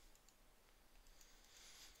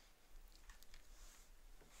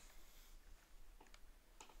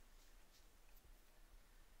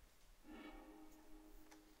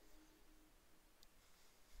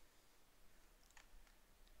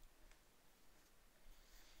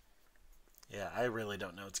 Yeah, I really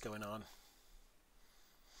don't know what's going on.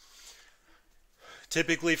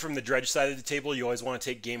 Typically, from the dredge side of the table, you always want to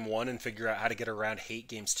take game 1 and figure out how to get around hate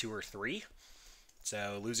games 2 or 3.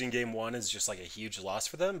 So losing game 1 is just like a huge loss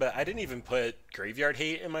for them, but I didn't even put Graveyard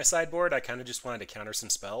Hate in my sideboard. I kind of just wanted to counter some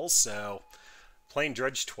spells, so playing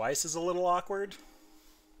dredge twice is a little awkward.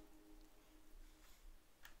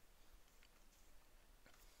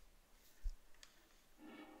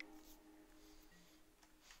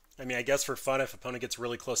 I mean, I guess for fun, if opponent gets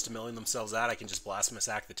really close to milling themselves out, I can just blast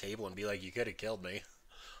sack the table and be like, you could have killed me.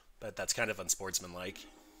 But that's kind of unsportsmanlike.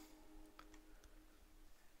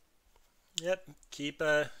 Yep, keep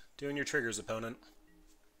doing your triggers, opponent.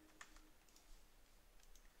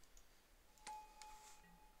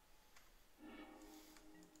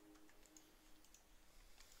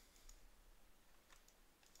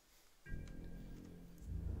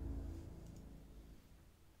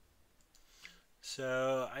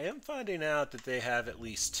 So, I am finding out that they have at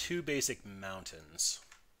least 2 basic mountains.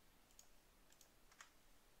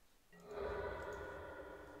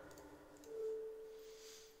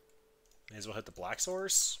 May as well hit the black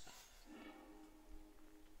source.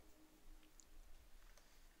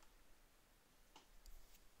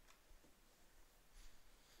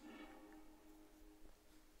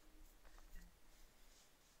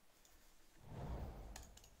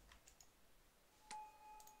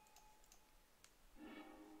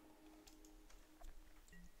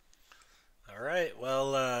 Alright,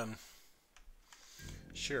 well,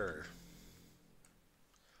 sure.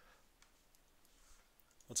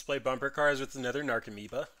 Let's play bumper cars with another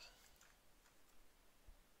Narcomoeba.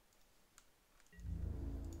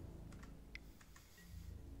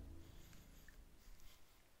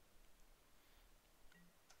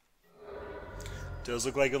 Does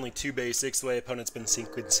look like only 2 basics. The way opponent's been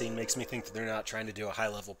sequencing makes me think that they're not trying to do a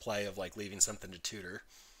high-level play of like leaving something to tutor.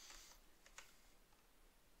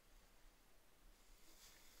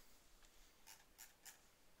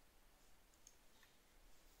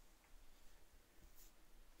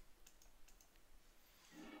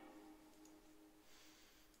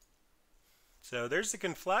 So there's the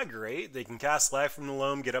Conflagrate. They can cast Life from the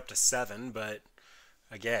Loam, get up to 7, but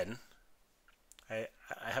again, I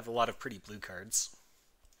have a lot of pretty blue cards.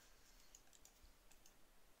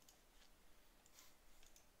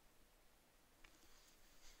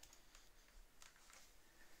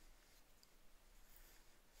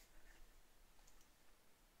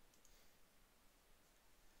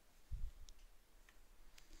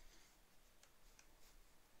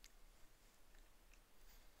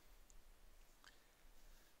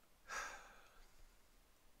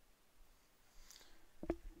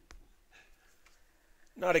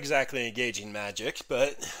 Not exactly engaging magic,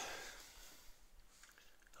 but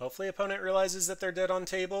hopefully opponent realizes that they're dead on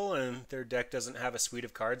table and their deck doesn't have a suite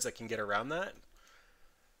of cards that can get around that.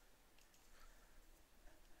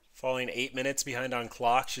 Falling 8 minutes behind on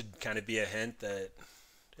clock should kind of be a hint that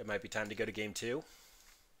it might be time to go to game 2.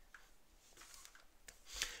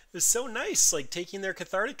 It was so nice, like taking their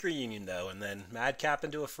cathartic reunion though, and then madcap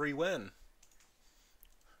into a free win.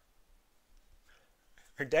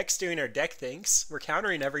 Our deck's doing our deck things. We're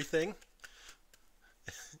countering everything,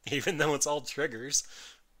 even though it's all triggers.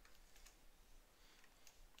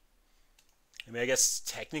 I mean, I guess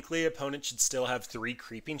technically opponent should still have 3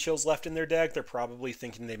 creeping chills left in their deck. They're probably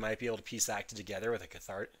thinking they might be able to piece acted together with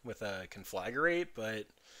a conflagrate, but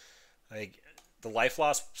like the life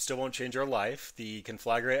loss still won't change our life. The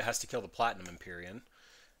conflagrate has to kill the Platinum Empyrean.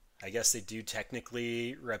 I guess they do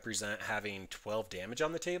technically represent having 12 damage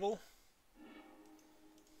on the table.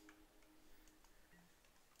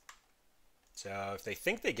 So if they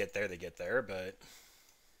think they get there, but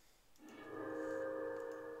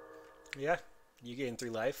yeah, you gain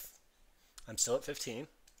 3 life. I'm still at 15.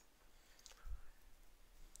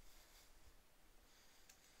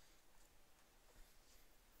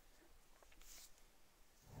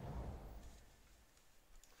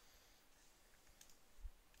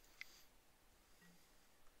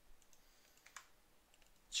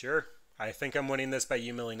 Sure. I think I'm winning this by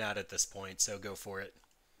you milling out at this point, so go for it.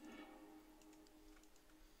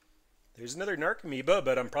 There's another Narc Amoeba,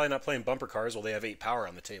 but I'm probably not playing bumper cars while they have 8 power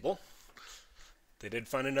on the table. They did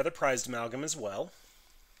find another prized amalgam as well.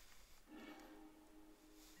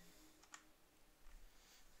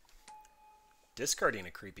 Discarding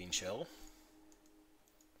a creeping chill.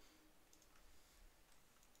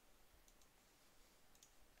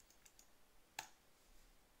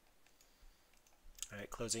 Alright,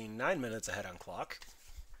 closing 9 minutes ahead on clock.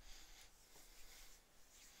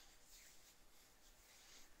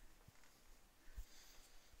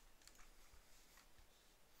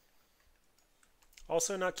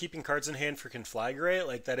 Also not keeping cards in hand for conflagrate,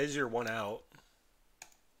 like that is your one out.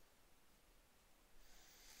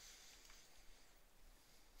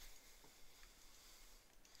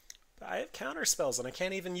 But I have counterspells and I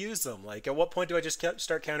can't even use them. Like at what point do I just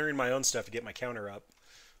start countering my own stuff to get my counter up?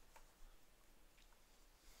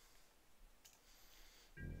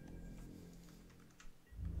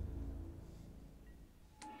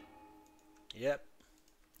 Yep,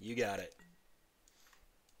 you got it.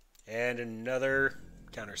 And another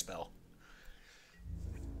counterspell.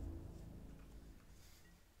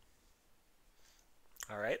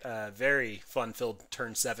 Alright, very fun-filled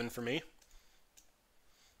turn 7 for me.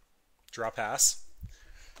 Draw pass.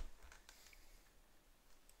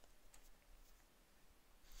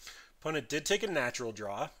 Opponent did take a natural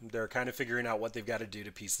draw. They're kind of figuring out what they've got to do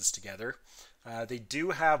to piece this together. They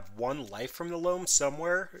do have 1 life from the loam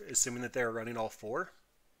somewhere, assuming that they're running all 4.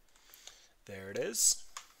 There it is.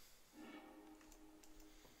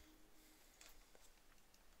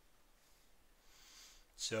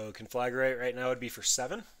 So conflagrate right now would be for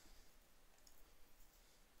 7.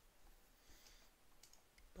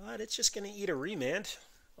 But it's just going to eat a remand.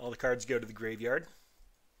 All the cards go to the graveyard.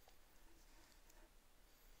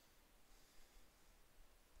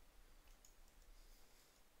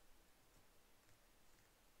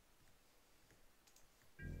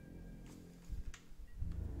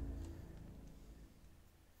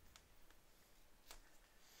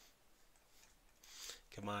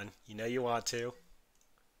 Come on, you know you want to.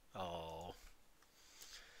 Oh.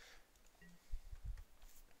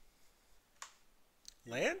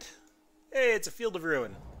 Land? Hey, it's a Field of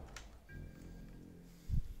Ruin.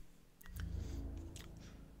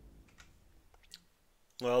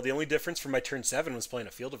 Well, the only difference from my turn 7 was playing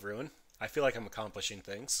a Field of Ruin. I feel like I'm accomplishing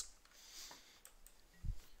things.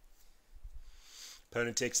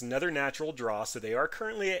 Opponent takes another natural draw, so they are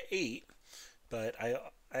currently at 8, but I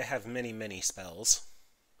have many, many spells.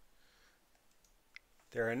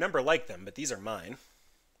 There are a number like them, but these are mine.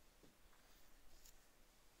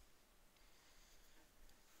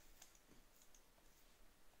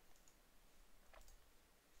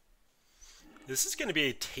 This is going to be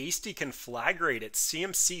a tasty conflagrate. Its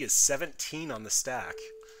CMC is 17 on the stack.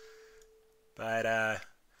 But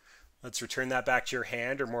let's return that back to your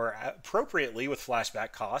hand, or more appropriately with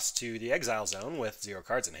flashback cost, to the exile zone with 0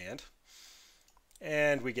 cards in hand.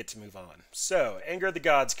 And we get to move on. So, Anger of the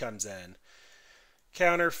Gods comes in.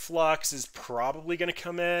 Counter Flux is probably going to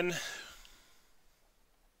come in.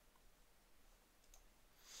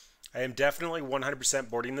 I am definitely 100%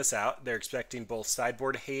 boarding this out. They're expecting both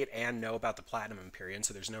sideboard hate and know about the Platinum Empyrean,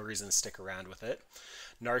 so there's no reason to stick around with it.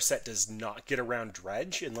 Narset does not get around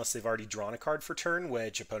Dredge unless they've already drawn a card for turn,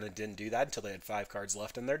 which opponent didn't do that until they had 5 cards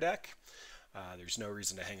left in their deck. There's no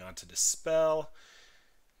reason to hang on to Dispel.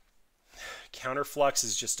 Counterflux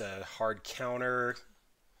is just a hard counter.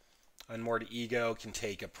 Unmoored Ego can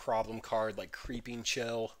take a problem card like Creeping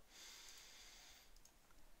Chill.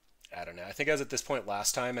 I don't know. I think I was at this point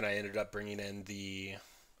last time and I ended up bringing in the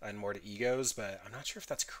Unmoored Egos, but I'm not sure if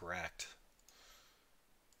that's correct.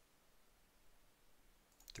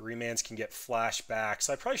 3-mans can get flashbacks.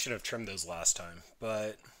 I probably should have trimmed those last time,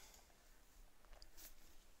 but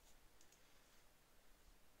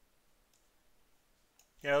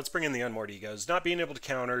yeah, let's bring in the Unmoored Egos. Not being able to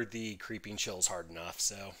counter the Creeping Chill is hard enough,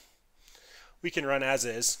 so we can run as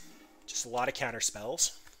is. Just a lot of counter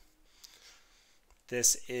spells.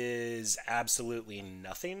 This is absolutely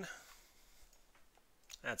nothing.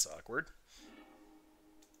 That's awkward.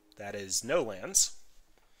 That is no lands.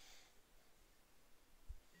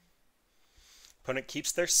 Opponent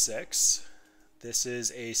keeps their 6. This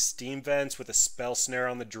is a Steam Vents with a Spell Snare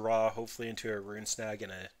on the draw, hopefully into a Rune Snag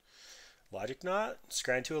and a Logic Knot.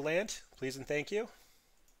 Scry to a land, please and thank you.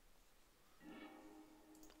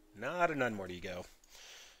 Not an Unmoored Ego.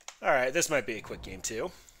 Alright, this might be a quick game too.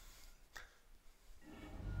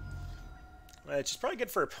 Which is probably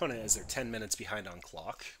good for opponent as they're 10 minutes behind on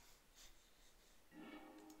clock.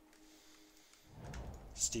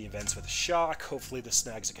 Steam Vents with a shock. Hopefully this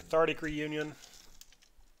snags a Cathartic Reunion.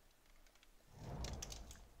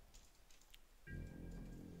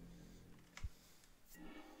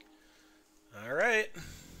 Alright.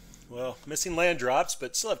 Well, missing land drops,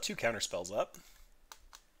 but still have 2 counterspells up.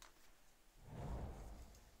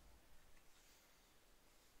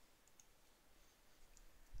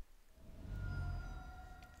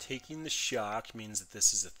 Taking the shock means that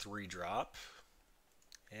this is a 3-drop.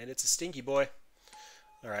 And it's a stinky boy.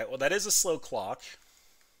 Alright, well that is a slow clock.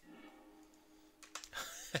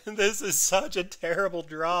 This is such a terrible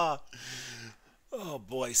draw. Oh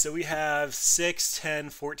boy, so we have 6, 10,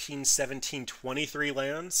 14, 17, 23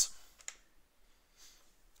 lands.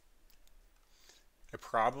 I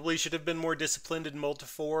probably should have been more disciplined in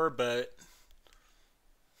Multi-4, but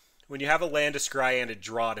when you have a land, a scry, and a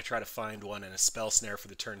draw to try to find one and a Spell Snare for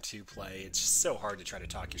the turn 2 play, it's just so hard to try to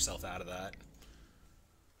talk yourself out of that.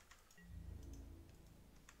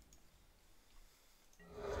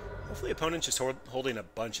 Hopefully opponent's just holding a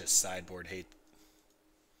bunch of sideboard hate.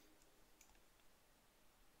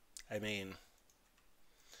 I mean,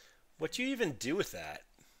 what do you even do with that?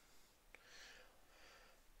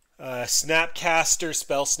 Snapcaster,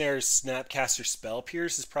 Spell Snares, Snapcaster, Spell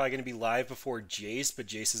Pierce is probably going to be live before Jace, but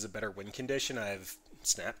Jace is a better win condition. I have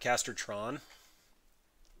Snapcaster Tron.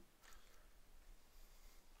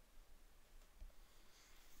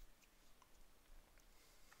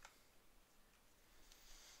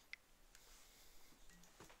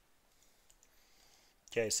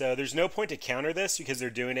 Okay, so there's no point to counter this because they're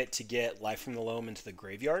doing it to get Life from the Loam into the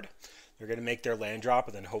graveyard. They're going to make their land drop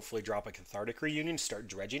and then hopefully drop a Cathartic Reunion to start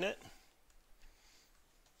dredging it.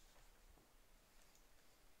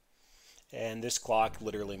 And this clock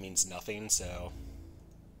literally means nothing, so...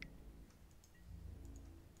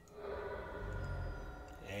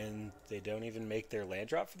 And they don't even make their land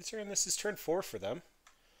drop for the turn. This is turn 4 for them.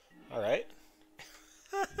 Alright.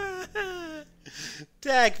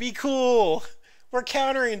 Dak, be cool! We're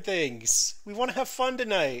countering things! We want to have fun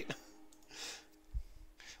tonight!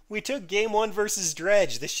 We took game 1 versus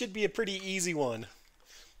Dredge. This should be a pretty easy one.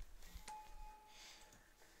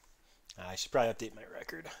 I should probably update my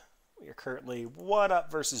record. We are currently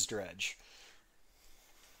 1-up versus Dredge.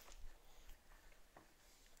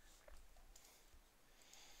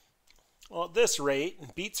 Well, at this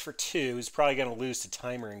rate, beats for 2 is probably going to lose to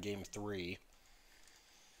Timer in game 3.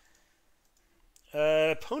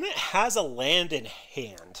 Opponent has a land in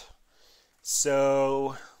hand.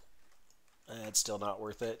 So... it's still not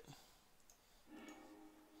worth it.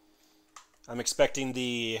 I'm expecting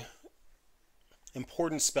the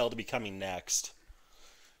important spell to be coming next.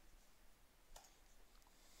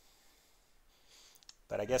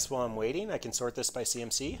 But I guess while I'm waiting, I can sort this by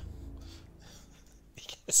CMC.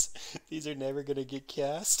 Because these are never going to get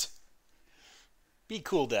cast. Be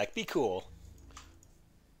cool, deck. Be cool.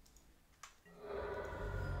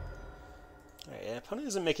 Alright, yeah, opponent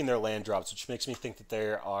isn't making their land drops, which makes me think that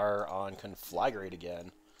they are on Conflagrate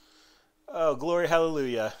again. Oh, glory,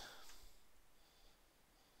 hallelujah.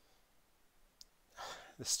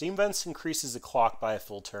 The Steam Vents increases the clock by a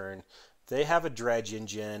full turn. they have a dredge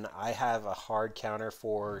engine. I have a hard counter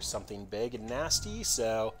for something big and nasty,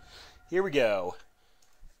 so here we go.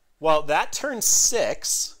 Well, that turn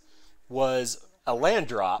 6 was a land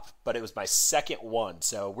drop, but it was my second one,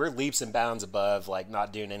 so we're leaps and bounds above like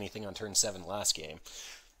not doing anything on turn 7 last game.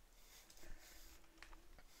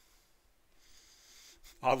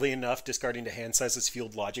 Oddly enough, discarding to hand sizes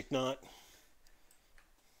fueled Logic Knot.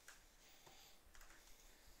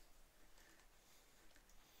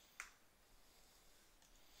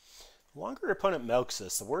 The longer your opponent milks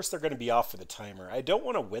us, the worse they're going to be off for the timer. I don't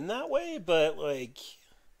want to win that way, but like,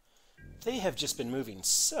 they have just been moving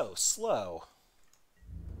so slow.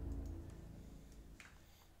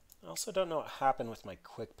 I also don't know what happened with my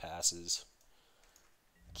quick passes.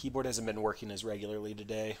 Keyboard hasn't been working as regularly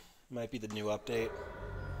today. Might be the new update.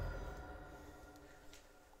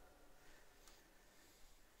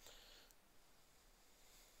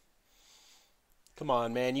 Come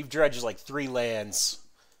on, man. You've dredged like 3 lands.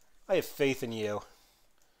 I have faith in you.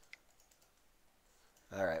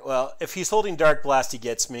 Alright, well, if he's holding Dark Blast, he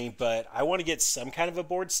gets me, but I want to get some kind of a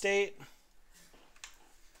board state.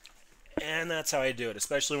 And that's how I do it,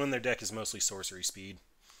 especially when their deck is mostly sorcery speed.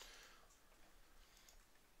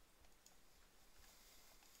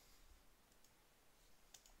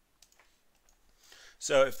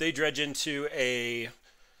 So if they dredge into a...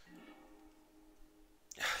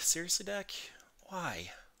 Seriously, deck?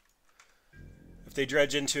 Why? If they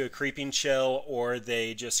dredge into a Creeping Chill or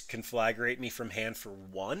they just conflagrate me from hand for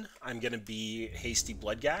 1, I'm going to be Hasty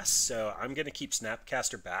Bloodghast, so I'm going to keep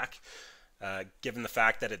Snapcaster back. Given the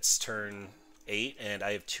fact that it's turn 8 and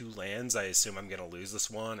I have 2 lands, I assume I'm going to lose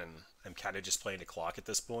this one, and I'm kind of just playing to clock at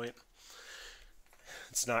this point.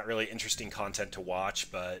 It's not really interesting content to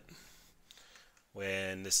watch, but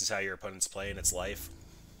when this is how your opponent's playing, it's life.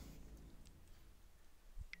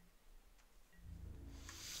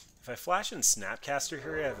 If I flash in Snapcaster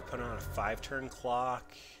here, I have opponent on a 5-turn clock.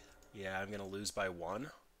 Yeah, I'm going to lose by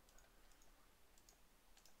 1.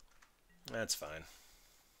 That's fine.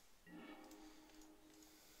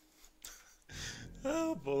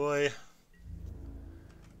 Oh boy.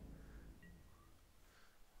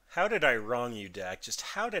 How did I wrong you, deck? Just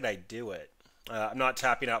how did I do it? I'm not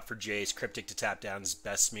tapping out for Jace. Cryptic to tap down is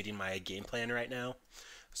best meeting my game plan right now.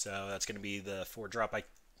 So that's going to be the 4-drop I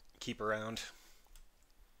keep around.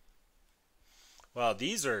 Well,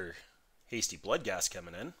 these are Hasty Bloodghast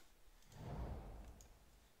coming in.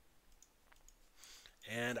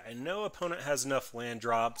 And I know opponent has enough land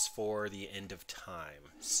drops for the end of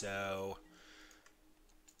time. So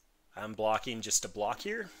I'm blocking just to block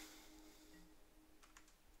here.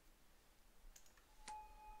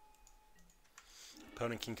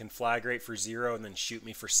 Opponent can conflagrate for 0 and then shoot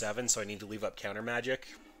me for 7, so I need to leave up counter magic.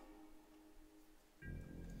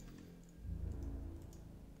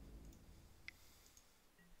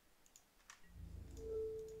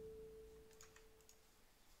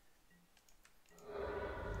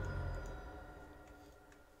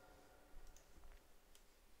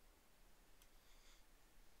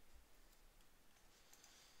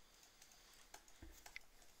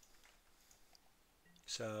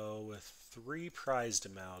 So with 3 prized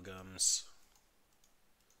amalgams.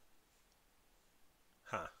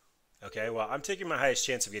 Huh. Okay, well, I'm taking my highest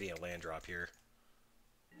chance of getting a land drop here.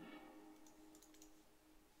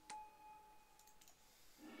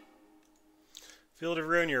 Field of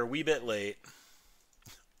Ruin, you're a wee bit late.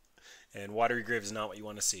 And Watery Grave is not what you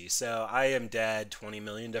want to see. So I am dead 20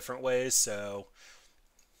 million different ways, so...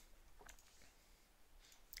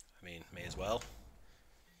 I mean, may as well.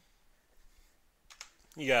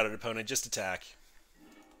 You got it, opponent. Just attack.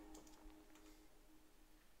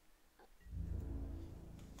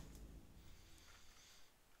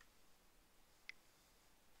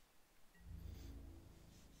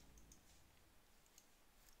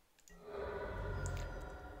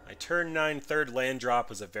 My turn 9 3rd land drop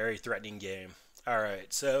was a very threatening game.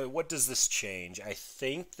 Alright, so what does this change? I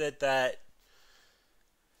think that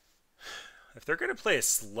if they're going to play a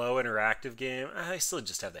slow interactive game, I still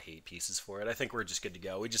just have the hate pieces for it. I think we're just good to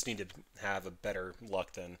go. We just need to have a better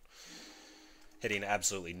luck than hitting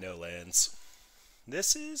absolutely no lands.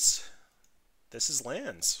 This is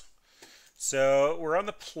lands. So we're on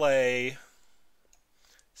the play.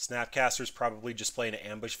 Snapcaster's probably just playing an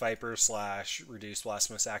Ambush Viper / reduce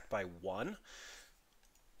Blasphemous Act by 1.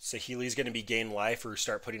 Saheeli's going to be gain life or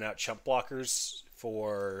start putting out chump blockers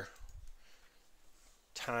for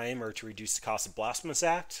time or to reduce the cost of Blasphemous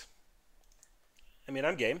Act. I mean,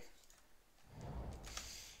 I'm game.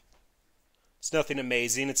 It's nothing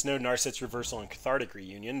amazing. It's no Narsets Reversal and Cathartic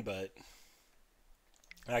Reunion, but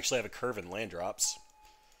I actually have a curve in land drops.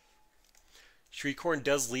 Shriekhorn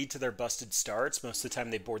does lead to their busted starts. Most of the time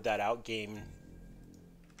they board that out game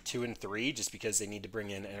 2 and 3 just because they need to bring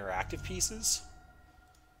in interactive pieces.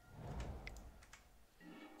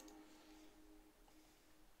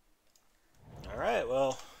 Alright,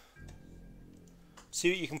 well, see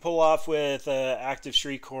what you can pull off with active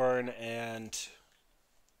Shriekhorn and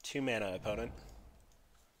 2 mana opponent.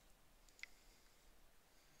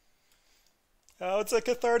 Oh, it's a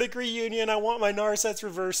cathartic reunion. I want my Narsets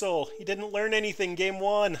Reversal. He didn't learn anything game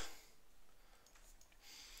 1.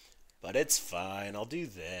 But it's fine. I'll do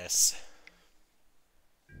this.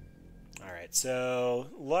 Alright, so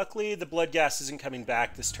luckily the Bloodghast isn't coming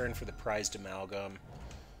back this turn for the prized Amalgam.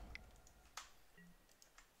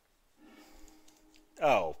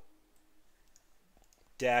 Oh.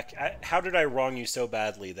 Deck, how did I wrong you so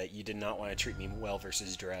badly that you did not want to treat me well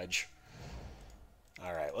versus Dredge?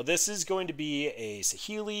 Alright, well this is going to be a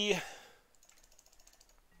Saheeli.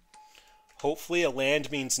 Hopefully a land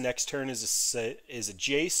means next turn is a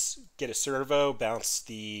Jace, get a Servo, bounce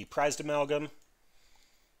the prized Amalgam.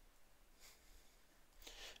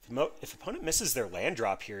 If opponent misses their land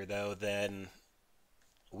drop here though, then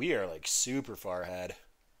we are like super far ahead.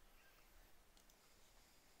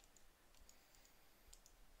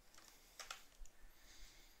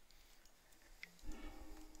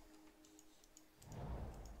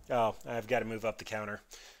 Oh, I've got to move up the counter.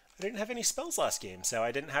 I didn't have any spells last game, so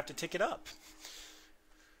I didn't have to tick it up.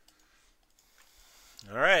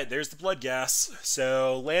 Alright, there's the Bloodghast.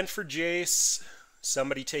 So, land for Jace.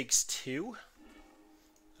 Somebody takes 2.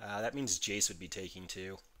 That means Jace would be taking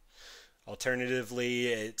 2. Alternatively,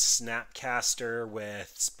 it's Snapcaster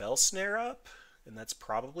with Spell Snare up, and that's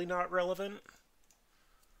probably not relevant.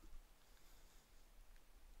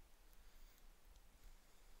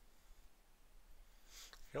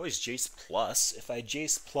 I can always Jace plus. If I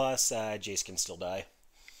Jace plus, Jace can still die.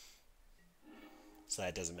 So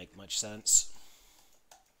that doesn't make much sense.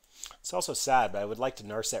 It's also sad, but I would like to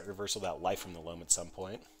Narset Reversal that Life from the Loam at some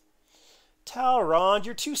point. Talrond,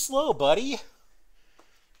 you're too slow, buddy.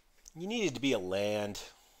 You needed to be a land.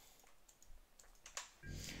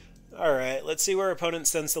 Alright, let's see where opponents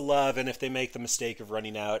sense the love and if they make the mistake of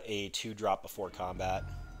running out a 2-drop before combat.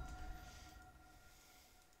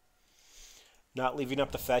 Not leaving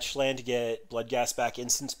up the fetch land to get Bloodghast back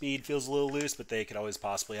instant speed feels a little loose, but they could always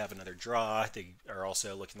possibly have another draw. They are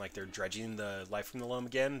also looking like they're dredging the Life from the Loam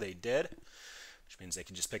again. They did, which means they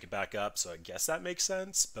can just pick it back up, so I guess that makes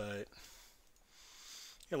sense, but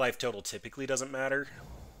your life total typically doesn't matter.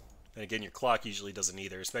 And again, your clock usually doesn't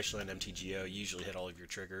either, especially on MTGO. You usually hit all of your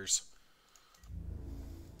triggers.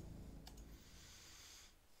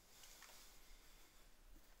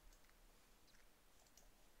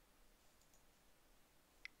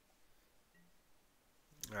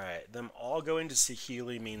 Alright, them all going to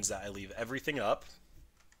Saheeli means that I leave everything up.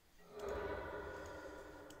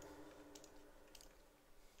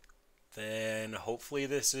 Then hopefully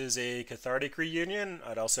this is a cathartic reunion.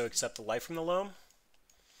 I'd also accept the Life from the Loam.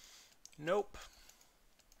 Nope.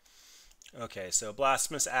 Okay, so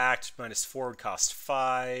Blasphemous Act minus 4 would cost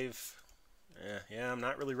 5. Yeah, I'm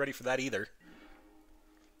not really ready for that either.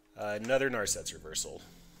 Another Narsets Reversal.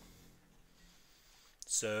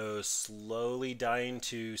 So slowly dying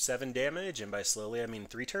to 7 damage, and by slowly I mean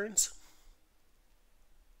 3 turns.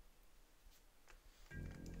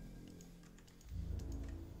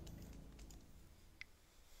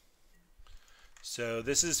 So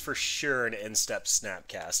this is for sure an end-step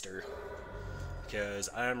Snapcaster, because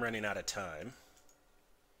I'm running out of time.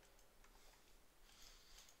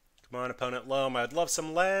 Come on, opponent Loam, I'd love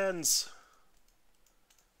some lands.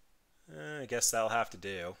 I guess that'll have to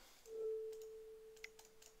do.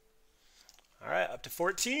 Alright, up to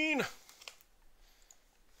 14.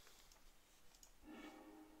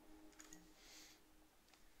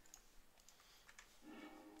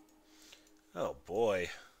 Oh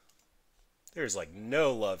boy. There's like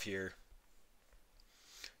no love here.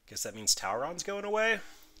 Guess that means Talron's going away.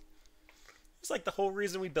 It's like the whole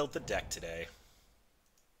reason we built the deck today.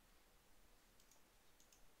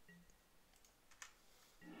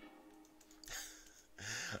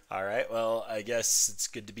 Alright, well, I guess it's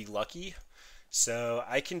good to be lucky. So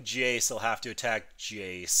I can Jace, I'll have to attack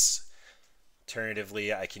Jace.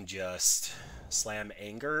 Alternatively, I can just slam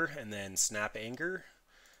Anger and then snap Anger.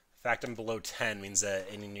 The fact I'm below 10 means that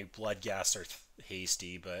any new Bloodghast are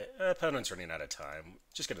hasty, but opponent's running out of time.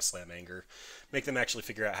 Just gonna slam Anger. Make them actually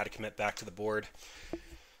figure out how to commit back to the board.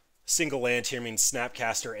 Single land here means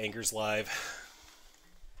Snapcaster, Anger's live.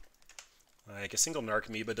 Like a single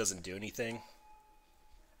Narcomoeba doesn't do anything.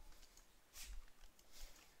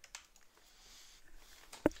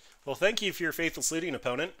 Well, thank you for your faithless looting,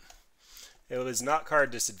 opponent. It was not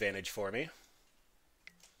card disadvantage for me.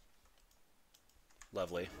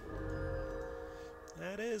 Lovely.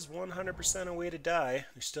 That is 100% a way to die.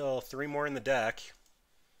 There's still 3 more in the deck.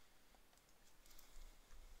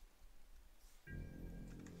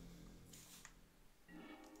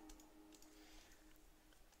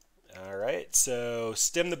 Alright, so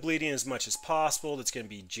stem the bleeding as much as possible. That's going to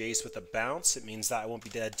be Jace with a bounce. It means that I won't be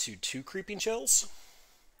dead to 2 creeping chills.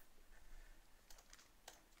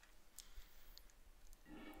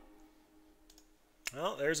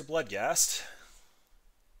 Well, there's a Bloodghast.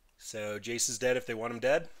 So Jace is dead if they want him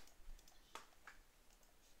dead.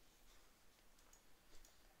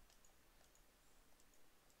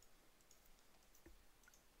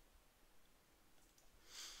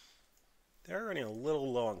 They're running a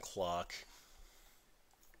little low on clock.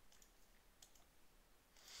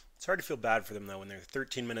 It's hard to feel bad for them, though, when they're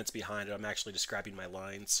 13 minutes behind and I'm actually just grabbing my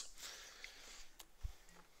lines.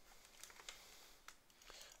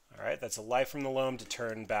 Alright, that's a life from the loam to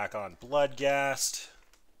turn back on Bloodghast.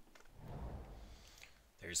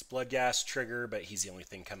 There's Bloodghast trigger, but he's the only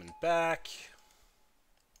thing coming back.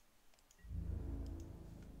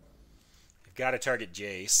 I've got to target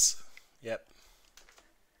Jace. Yep.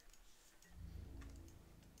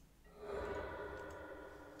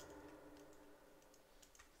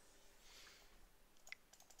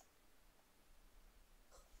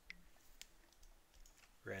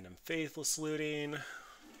 Random Faithless looting.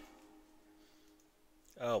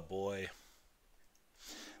 Oh boy.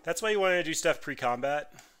 That's why you want to do stuff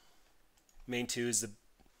pre-combat. Main 2 is the...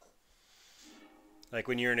 Like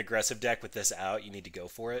when you're an aggressive deck with this out, you need to go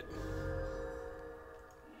for it.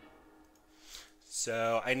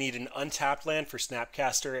 So I need an untapped land for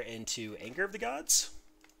Snapcaster into Anger of the Gods.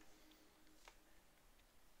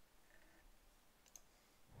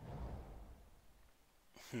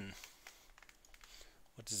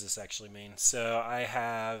 What does this actually mean? So I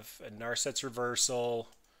have a Narsets Reversal.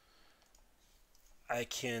 I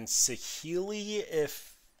can Saheeli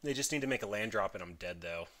if they just need to make a land drop and I'm dead,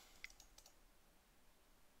 though.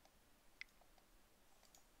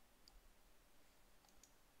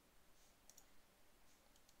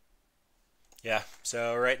 Yeah,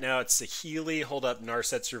 so right now it's Saheeli, hold up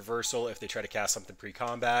Narsets Reversal if they try to cast something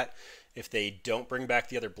pre-combat. If they don't bring back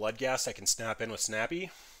the other Bloodghast, I can snap in with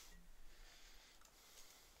Snappy.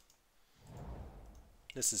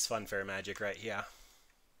 This is fun fair magic, right? Yeah.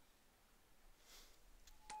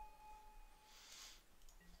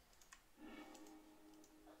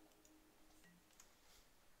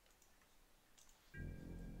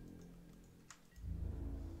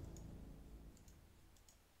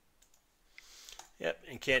 Yep,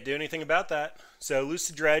 and can't do anything about that. So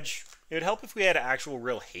Lucid Dredge, it would help if we had actual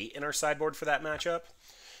real hate in our sideboard for that matchup.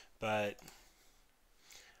 But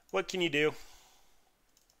what can you do?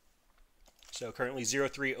 So currently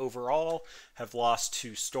 0-3 overall, have lost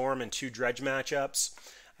to Storm and 2 Dredge matchups.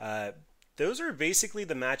 Those are basically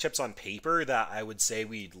the matchups on paper that I would say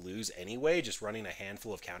we'd lose anyway, just running a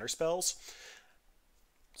handful of counterspells.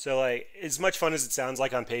 So, like, as much fun as it sounds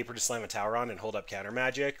like on paper to slam a tower on and hold up counter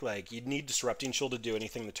magic, like, you'd need Disrupting Shield to do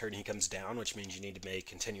anything the turn he comes down, which means you need to make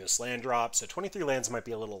continuous land drops. So 23 lands might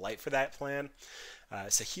be a little light for that plan.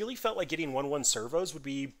 Saheeli felt like getting 1/1 servos would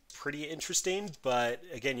be pretty interesting, but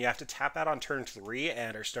again, you have to tap out on turn 3,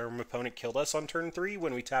 and our Storm opponent killed us on turn 3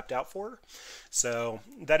 when we tapped out 4. So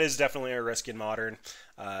that is definitely a risk in Modern.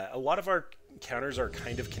 A lot of our counters are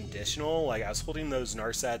kind of conditional. Like, I was holding those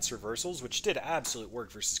Narsets Reversals, which did absolute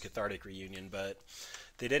work versus Cathartic Reunion, but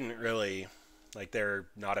they didn't really... Like, they're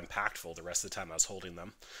not impactful the rest of the time I was holding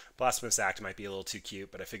them. Blasphemous Act might be a little too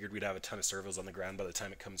cute, but I figured we'd have a ton of servos on the ground by the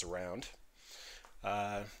time it comes around.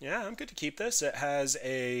 Yeah, I'm good to keep this. It has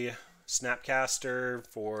a Snapcaster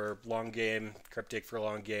for long game, Cryptic for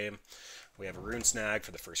long game. We have a Rune Snag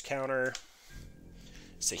for the first counter.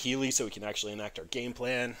 Saheeli so we can actually enact our game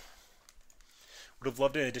plan. Would have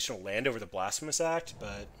loved an additional land over the Blasphemous Act,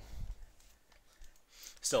 but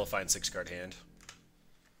still a fine 6-card hand.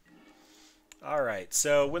 Alright,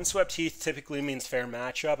 so Windswept Heath typically means fair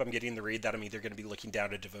matchup. I'm getting the read that I'm either going to be looking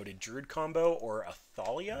down a Devoted Druid combo or a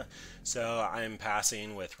Thalia. So I'm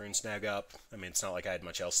passing with Rune Snag up. I mean, it's not like I had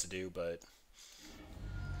much else to do, but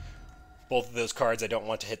both of those cards I don't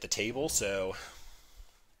want to hit the table, so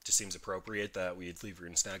it just seems appropriate that we'd leave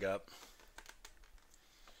Rune Snag up.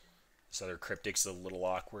 This other Cryptic's a little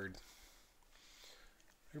awkward.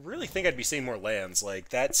 I really think I'd be seeing more lands. Like,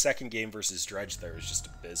 that second game versus Dredge there was just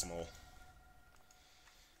abysmal.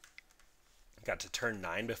 Got to turn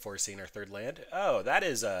 9 before seeing our third land. Oh, that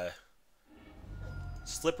is a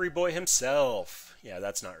Slippery Boy himself. Yeah,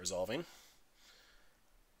 that's not resolving.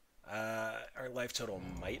 Our life total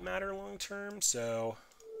might matter long term, so...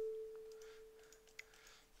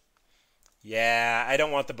 Yeah, I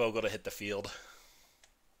don't want the Bogle to hit the field.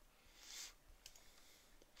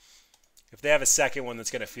 If they have a second one, that's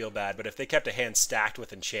going to feel bad, but if they kept a hand stacked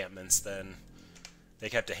with enchantments, then they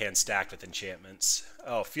kept a hand stacked with enchantments.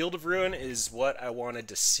 Oh, Field of Ruin is what I wanted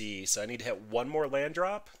to see, so I need to hit one more land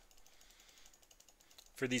drop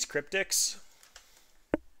for these Cryptics.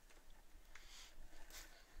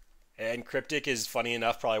 And Cryptic is, funny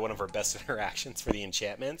enough, probably one of our best interactions for the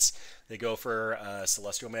enchantments. They go for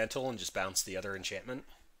Celestial Mantle and just bounce the other enchantment.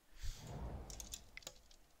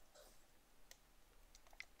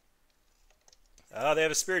 Oh, they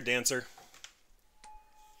have a Spirit Dancer.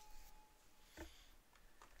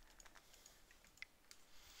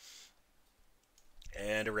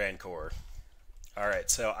 And a Rancor. Alright,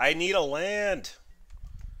 so I need a land.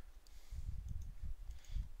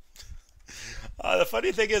 The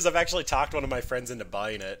funny thing is, I've actually talked one of my friends into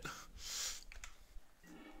buying it.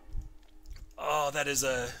 Oh, that is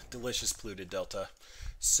a delicious Polluted Delta.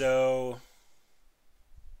 So,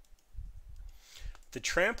 the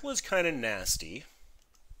Trample is kind of nasty.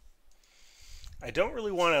 I don't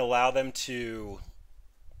really want to allow them to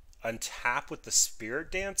untap with the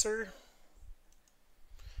Spirit Dancer.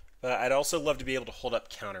 But I'd also love to be able to hold up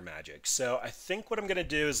counter magic. So I think what I'm going to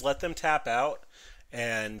do is let them tap out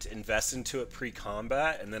and invest into it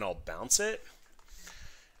pre-combat, and then I'll bounce it.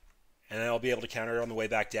 And then I'll be able to counter it on the way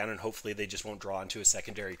back down, and hopefully they just won't draw into a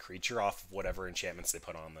secondary creature off of whatever enchantments they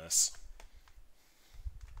put on this.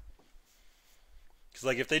 Because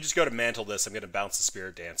like if they just go to mantle this, I'm going to bounce the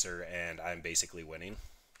Spirit Dancer, and I'm basically winning.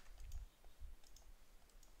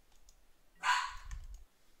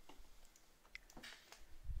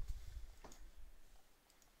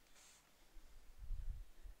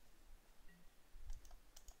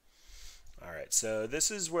 Alright, so this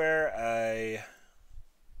is where I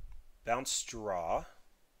bounce draw.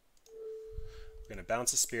 I'm going to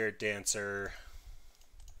bounce a Spirit Dancer.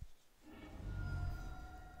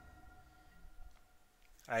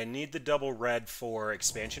 I need the double red for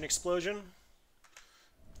Expansion Explosion.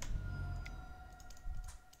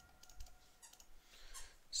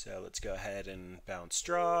 So let's go ahead and bounce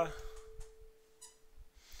draw.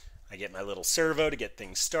 I get my little servo to get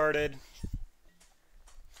things started.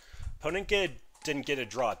 Opponent didn't get to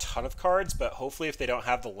draw a ton of cards, but hopefully if they don't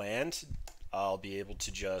have the land, I'll be able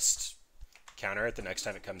to just counter it the next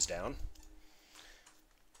time it comes down.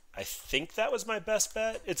 I think that was my best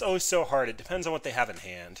bet. It's always so hard. It depends on what they have in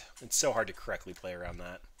hand. It's so hard to correctly play around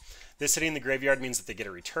that. This hitting the graveyard means that they get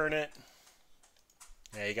to return it.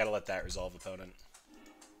 Yeah, you gotta let that resolve, opponent.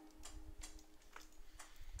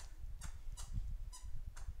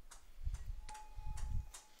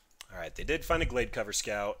 Alright, they did find a Glade Cover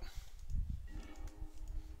Scout.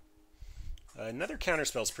 Another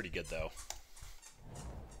Counterspell's pretty good, though.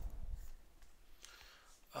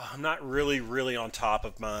 I'm not really on top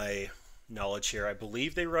of my knowledge here. I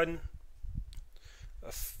believe they run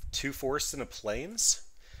 2 Forests and a Plains.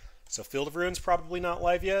 So Field of Ruin's probably not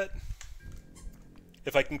live yet.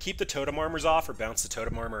 If I can keep the Totem Armors off or bounce the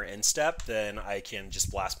Totem Armor in step, then I can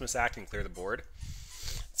just Blasphemous Act and clear the board.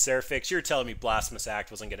 Seraphix, you're telling me Blasphemous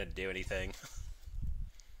Act wasn't going to do anything.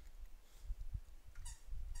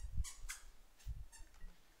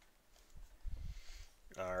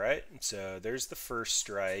 Alright, so there's the first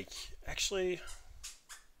strike. Actually,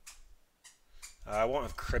 I won't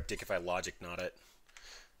have Cryptic if I Logic Knot it.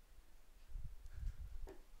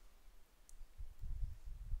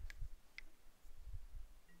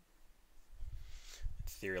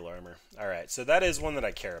 Ethereal Armor. Alright, so that is one that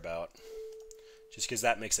I care about. Just because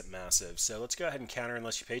that makes it massive. So let's go ahead and counter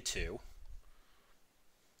unless you pay 2.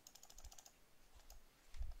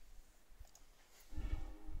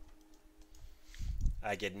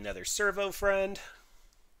 I get another Servo Friend.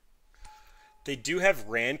 They do have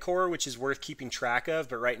Rancor, which is worth keeping track of,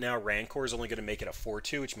 but right now Rancor is only going to make it a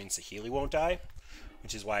 4-2, which means the Healy won't die,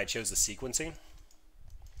 which is why I chose the sequencing.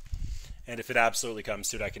 And if it absolutely comes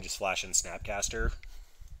to it, I can just flash in Snapcaster.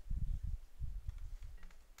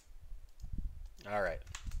 Alright.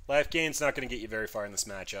 Life gain's not going to get you very far in this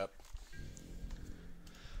matchup.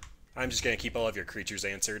 I'm just going to keep all of your creatures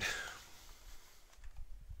answered.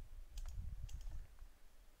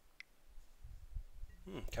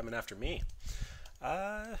 Coming after me.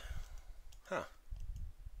 It's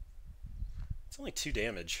only 2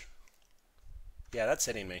 damage. Yeah, that's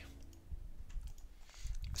hitting me.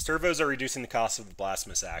 Servos are reducing the cost of the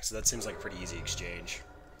Blasphemous Axe, so that seems like a pretty easy exchange.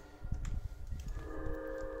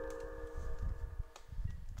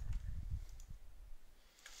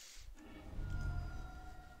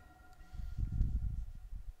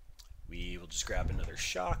 just grab another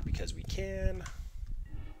shock because we can.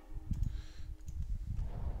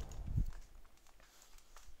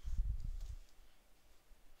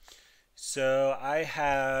 So I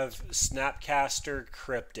have Snapcaster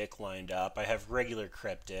Cryptic lined up. I have regular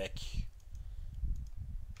Cryptic.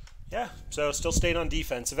 Yeah, so still staying on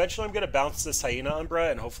defense. Eventually I'm going to bounce this Hyena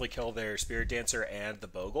Umbra and hopefully kill their Spirit Dancer and the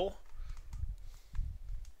Bogle.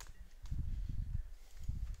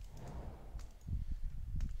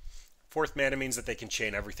 Fourth mana means that they can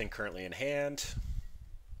chain everything currently in hand.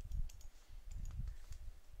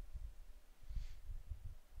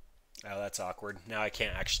 Oh, that's awkward. Now I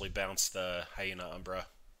can't actually bounce the Hyena Umbra.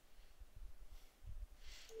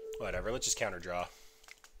 Whatever, let's just counter draw.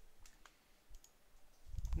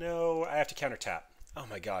 No, I have to counter tap. Oh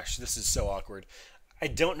my gosh, this is so awkward. I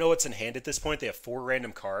don't know what's in hand at this point. They have 4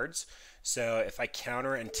 random cards. So if I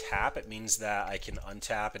counter and tap, it means that I can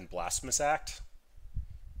untap and Blasphemous Act.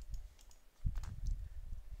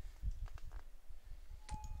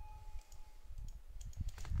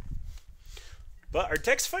 But our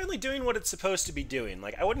deck's finally doing what it's supposed to be doing.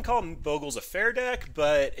 Like, I wouldn't call Bogle's a fair deck,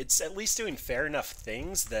 but it's at least doing fair enough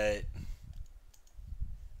things that...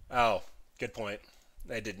 Oh, good point.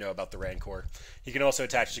 I did know about the Rancor. He can also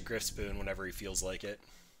attach to Griff Spoon whenever he feels like it.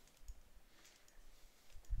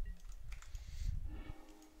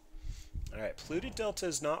 Alright, Polluted Delta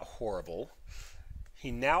is not horrible.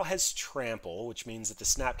 He now has Trample, which means that the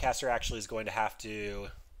Snapcaster actually is going to have to...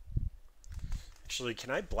 Actually,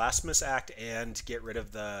 can I Blasphemous Act and get rid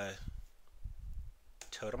of the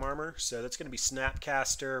Totem Armor? So that's going to be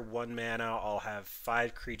Snapcaster, 1 mana. I'll have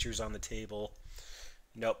 5 creatures on the table.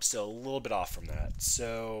 Nope, still a little bit off from that.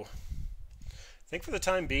 So I think for the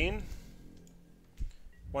time being,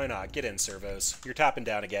 why not? Get in, Servos. You're tapping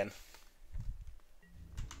down again.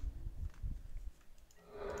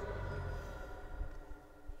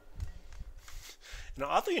 And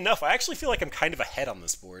oddly enough, I actually feel like I'm kind of ahead on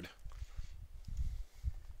this board.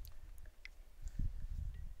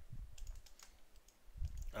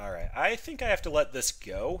 Alright, I think I have to let this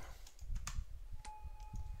go.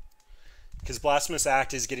 Because Blasphemous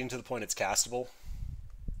Act is getting to the point it's castable.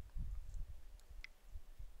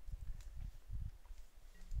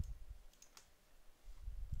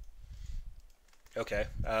 Okay,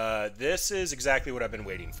 this is exactly what I've been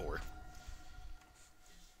waiting for.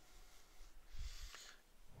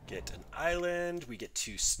 Get an island, we get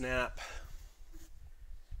 2 snap.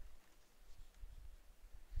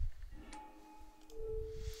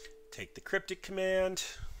 Take the Cryptic command.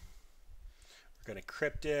 We're going to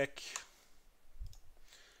Cryptic.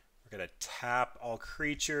 We're going to tap all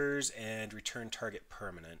creatures and return target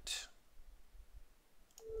permanent.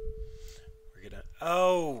 We're going to...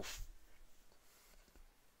 Oh!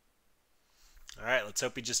 Alright, let's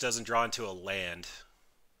hope he just doesn't draw into a land.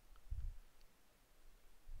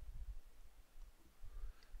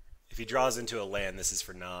 If he draws into a land, this is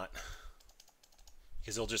for naught.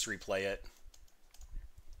 Because he'll just replay it.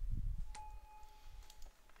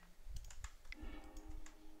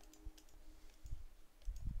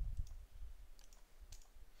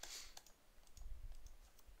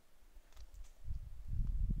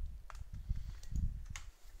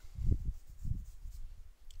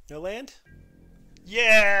 No land?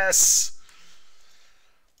 Yes!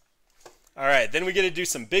 Alright, then we get to do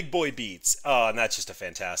some big boy beats. Oh, and that's just a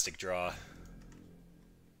fantastic draw.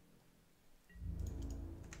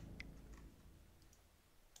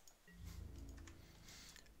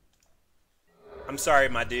 I'm sorry,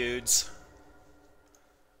 my dudes.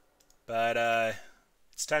 But,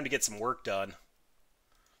 it's time to get some work done.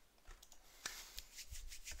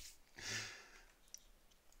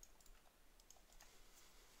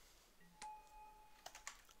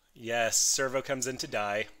 Yes, Servo comes in to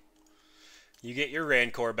die. You get your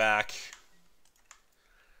Rancor back.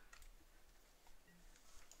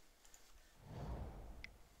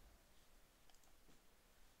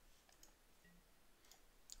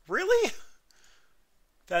 Really?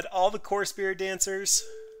 That all the core Spirit Dancers?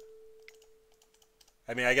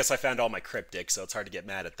 I mean, I guess I found all my Cryptic, so it's hard to get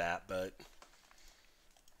mad at that, but...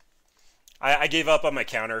 I gave up on my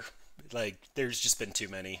counter. Like, there's just been too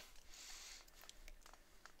many.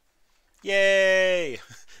 Yay!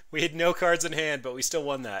 We had no cards in hand, but we still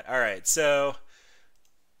won that. Alright, so...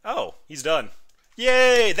 Oh, he's done.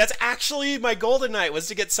 Yay! That's actually my goal tonight, was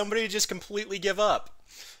to get somebody to just completely give up.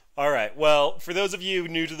 Alright, well, for those of you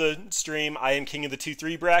new to the stream, I am king of the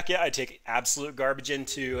 2-3 bracket. I take absolute garbage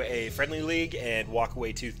into a friendly league and walk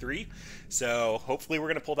away 2-3. So hopefully we're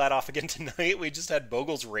going to pull that off again tonight. We just had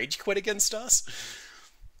Bogle's Rage Quit against us.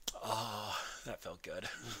 Oh, that felt good.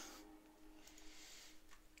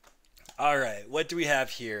 Alright, what do we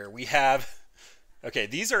have here? We have Okay,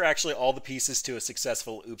 these are actually all the pieces to a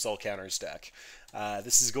successful Oops All Counters deck.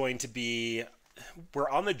 This is going to be... We're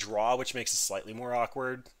on the draw, which makes it slightly more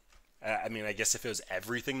awkward. I mean, I guess if it was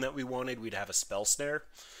everything that we wanted, we'd have a Spell Snare.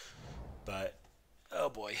 But, oh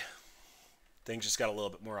boy. Things just got a little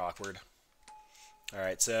bit more awkward.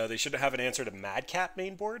 Alright, so they should have an answer to Madcap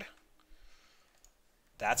main board.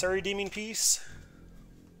 That's our redeeming piece.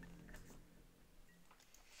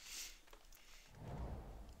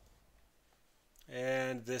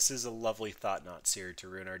 And this is a lovely Thought-Knot Seer to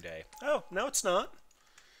ruin our day. Oh, no it's not.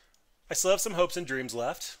 I still have some hopes and dreams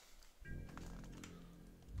left.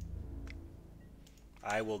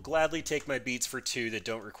 I will gladly take my beats for 2 that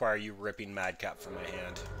don't require you ripping Madcap from my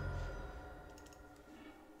hand.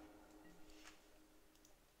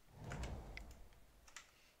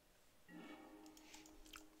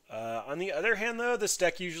 On the other hand, though, this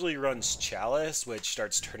deck usually runs Chalice, which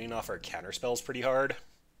starts turning off our counterspells pretty hard.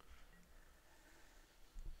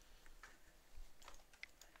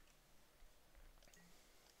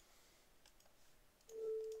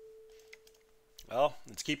 Well,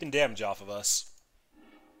 it's keeping damage off of us.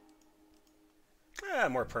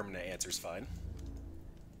 More permanent answer's fine.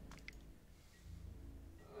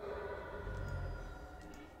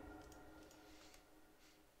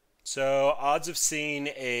 So, odds of seeing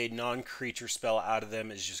a non-creature spell out of them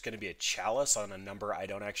is just going to be a Chalice on a number I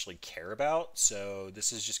don't actually care about. So,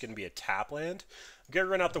 this is just going to be a tap land. I'm going to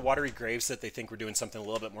run out the Watery Graves so that they think we're doing something a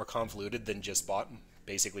little bit more convoluted than just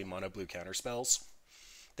basically mono blue counterspells.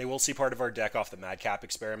 They will see part of our deck off the Madcap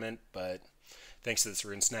experiment, but thanks to this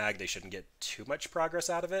Rune Snag, they shouldn't get too much progress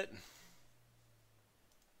out of it.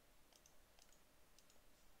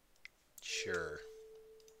 Sure.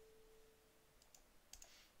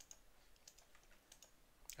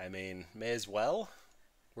 I mean, may as well.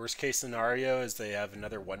 Worst case scenario is they have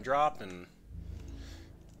another 1-drop, and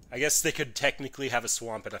I guess they could technically have a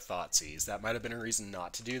Swamp and a Thoughtseize. That might have been a reason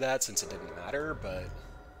not to do that since it didn't matter, but...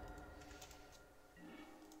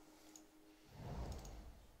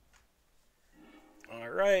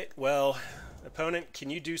 Alright, well, opponent, can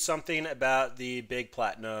you do something about the big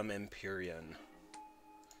Platinum Empyrean?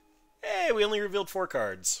 Hey, we only revealed 4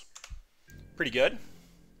 cards. Pretty good.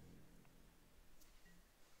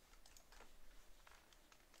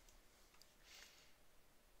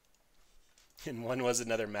 And one was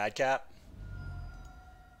another Madcap.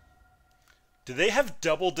 Do they have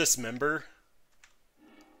double Dismember?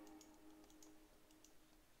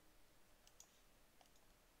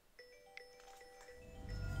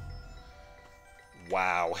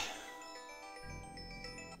 Wow.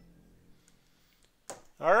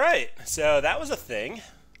 Alright, so that was a thing.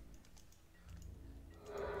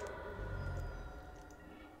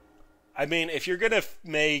 I mean, if you're gonna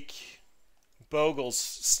make Bogle's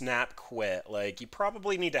snap quit, like, you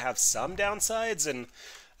probably need to have some downsides, and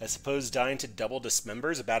I suppose dying to double Dismember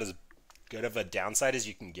is about as good of a downside as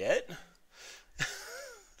you can get.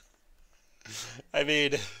 I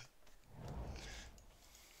mean...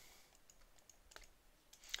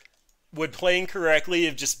 Would playing correctly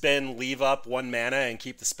have just been leave up 1 mana and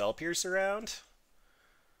keep the Spell Pierce around?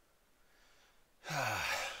 I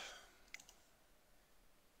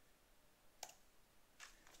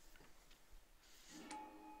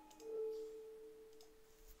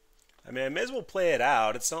mean, I may as well play it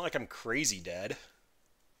out. It's not like I'm crazy dead.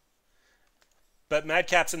 But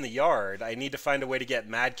Madcap's in the yard. I need to find a way to get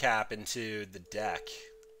Madcap into the deck.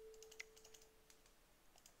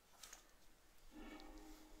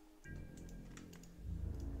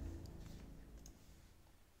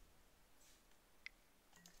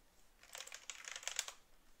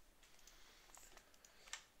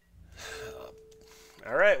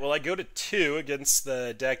 Alright, well I go to 2 against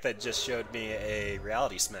the deck that just showed me a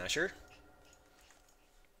Reality Smasher.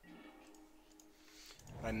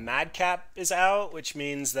 My Madcap is out, which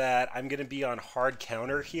means that I'm going to be on hard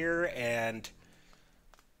counter here, and...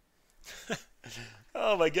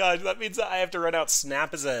 oh my god, that means that I have to run out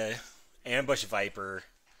Snap as a Ambush Viper,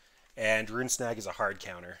 and Rune Snag is a hard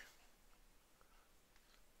counter.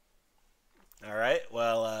 Alright,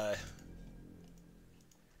 well, I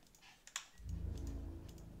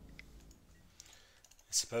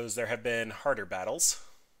suppose there have been harder battles.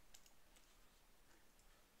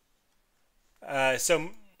 So,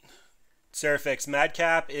 Seraphix,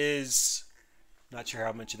 Madcap is, not sure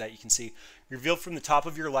how much of that you can see, revealed from the top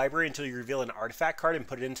of your library until you reveal an artifact card and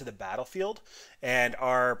put it into the battlefield. And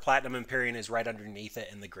our Platinum Empyrean is right underneath it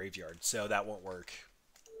in the graveyard, so that won't work.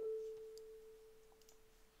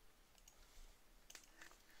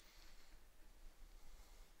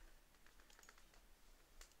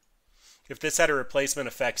 If this had a replacement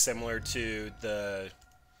effect similar to the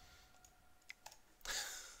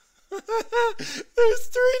There's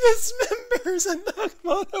 3 dismembers in the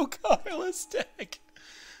mono colorless deck.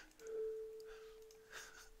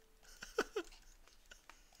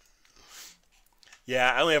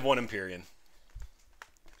 Yeah, I only have 1 Empyrean.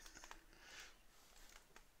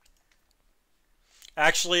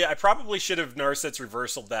 Actually, I probably should have Narsets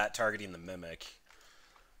Reversal that, targeting the Mimic.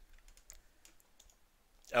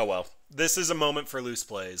 Oh well. This is a moment for loose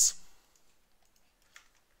plays.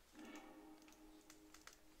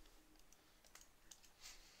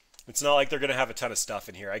 It's not like they're going to have a ton of stuff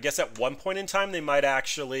in here. I guess at one point in time they might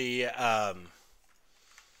actually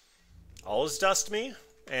always dust me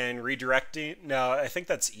and redirecting. No, I think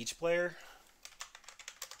that's each player.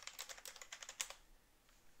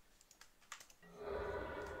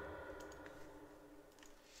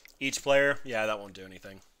 Each player? Yeah, that won't do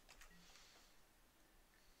anything.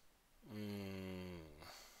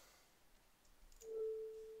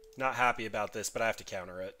 Not happy about this, but I have to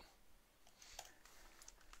counter it.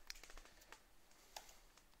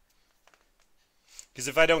 Because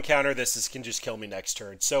if I don't counter this, this can just kill me next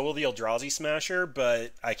turn. So will the Eldrazi Smasher,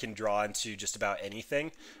 but I can draw into just about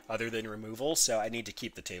anything other than removal, so I need to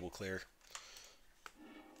keep the table clear.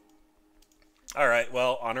 Alright,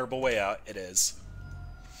 well, honorable way out it is.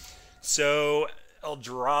 So,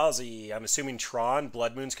 Eldrazi, I'm assuming Tron,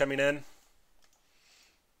 Blood Moon's coming in.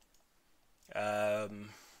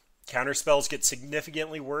 Counterspells get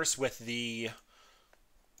significantly worse with the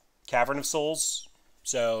Cavern of Souls.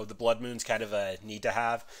 So the Blood Moon's kind of a need to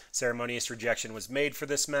have. Ceremonious Rejection was made for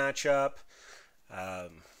this matchup.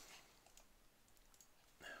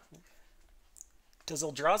 Does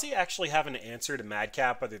Eldrazi actually have an answer to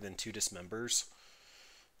Madcap other than 2 Dismembers?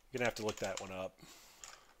 I'm going to have to look that one up.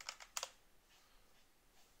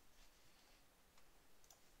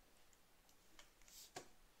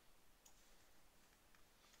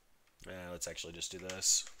 Let's actually just do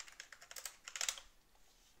this.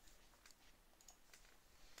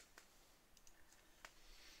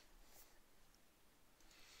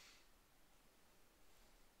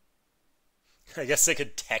 I guess they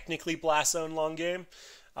could technically Blast Zone long game.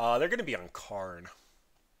 They're going to be on Karn.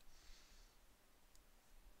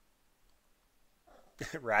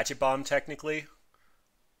 Ratchet Bomb, technically.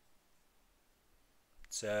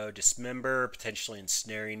 So, Dismember, potentially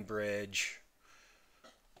Ensnaring Bridge.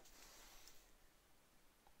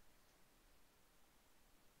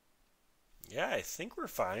 Yeah, I think we're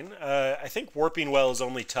fine. I think Warping Well is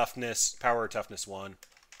only toughness, power toughness 1.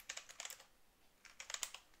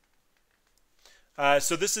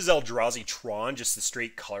 So this is Eldrazi Tron, just the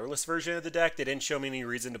straight colorless version of the deck. They didn't show me any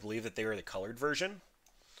reason to believe that they were the colored version.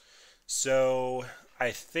 So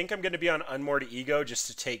I think I'm going to be on Unmoored Ego just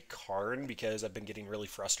to take Karn, because I've been getting really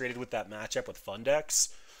frustrated with that matchup with fun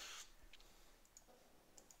decks.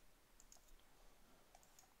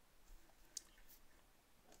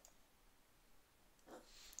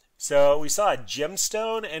 So we saw a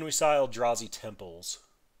Gemstone and we saw Eldrazi Temples.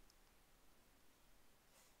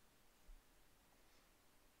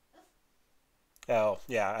 Oh,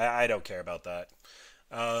 yeah, I don't care about that.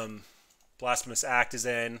 Blasphemous Act is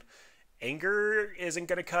in. Anger isn't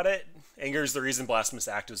going to cut it. Anger is the reason Blasphemous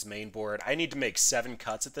Act was main board. I need to make 7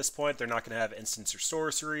 cuts at this point. They're not going to have instants or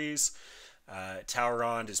sorceries.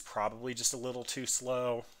 Towerond is probably just a little too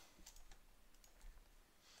slow.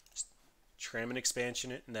 Tram and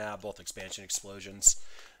Expansion. Nah, both Expansion Explosions.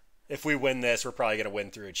 If we win this, we're probably going to win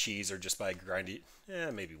through a cheese or just by grinding.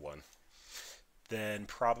 Maybe 1. Then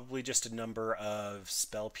probably just a number of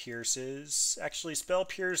Spell Pierces. Actually, Spell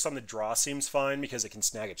Pierce on the draw seems fine because it can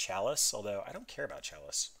snag a Chalice, although I don't care about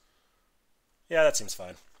Chalice. Yeah, that seems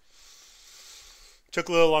fine. Took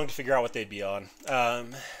a little long to figure out what they'd be on.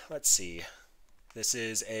 Let's see. This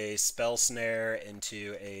is a Spell Snare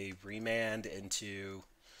into a Remand into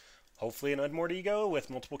hopefully an Unmoored Ego with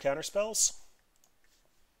multiple counterspells.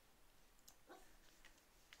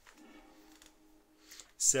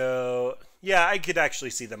 So, yeah, I could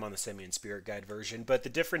actually see them on the Simian Spirit Guide version, but the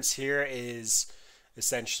difference here is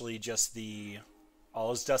essentially just the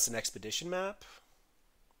All Is Dust and Expedition map.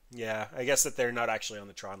 Yeah, I guess that they're not actually on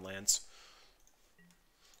the Tron lands.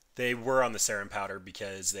 They were on the Serum Powder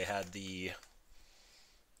because they had the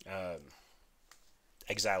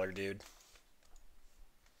Exiler dude.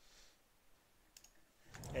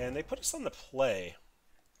 And they put us on the play.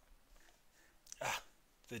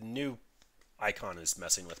 The new icon is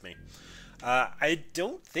messing with me. I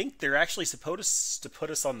don't think they're actually supposed to put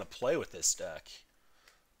us on the play with this deck.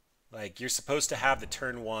 Like, you're supposed to have the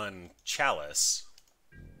turn 1 Chalice.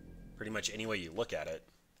 Pretty much any way you look at it.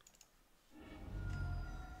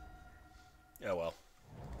 Oh well.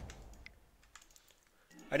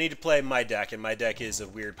 I need to play my deck, and my deck is a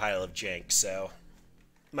weird pile of jank, so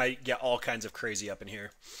might get all kinds of crazy up in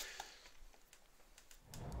here.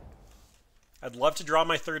 I'd love to draw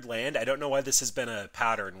my third land. I don't know why this has been a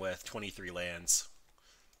pattern with 23 lands.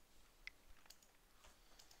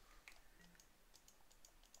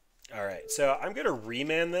 Alright, so I'm going to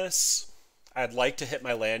remand this. I'd like to hit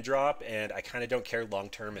my land drop, and I kind of don't care long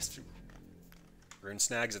term if Rune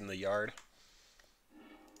Snag's in the yard.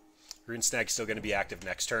 Rune Snag's still going to be active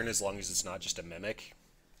next turn as long as it's not just a Mimic.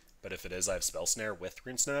 But if it is, I have Spell Snare with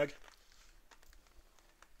Rune Snag.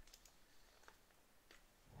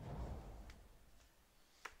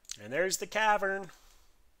 And there's the cavern.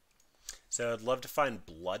 So I'd love to find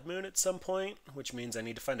Blood Moon at some point, which means I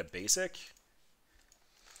need to find a basic.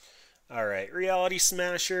 Alright, Reality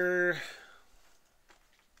Smasher.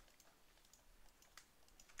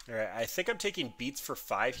 Alright, I think I'm taking Beats for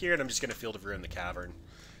 5 here, and I'm just going to Field of Ruin the Cavern.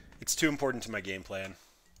 It's too important to my game plan.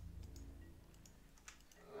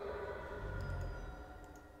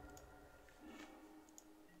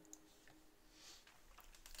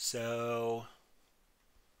 So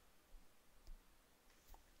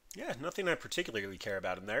yeah, nothing I particularly care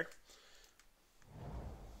about in there.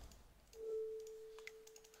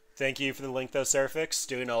 Thank you for the link, though,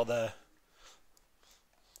 Serafix.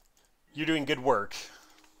 You're doing good work.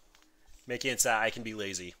 Making it so I can be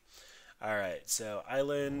lazy. Alright, so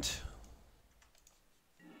Island.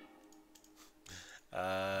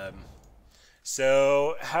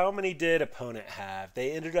 So how many did opponent have?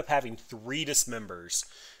 They ended up having 3 Dismembers.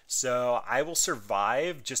 So I will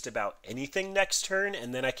survive just about anything next turn,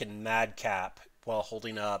 and then I can Madcap while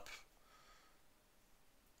holding up.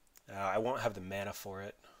 I won't have the mana for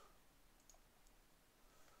it.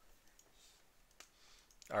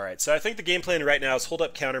 Alright, so I think the game plan right now is hold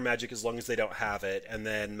up Counter Magic as long as they don't have it, and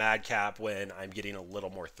then Madcap when I'm getting a little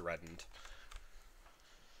more threatened.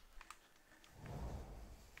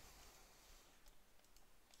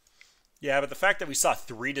 Yeah, but the fact that we saw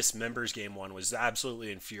 3 Dismembers game 1 was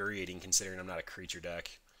absolutely infuriating considering I'm not a creature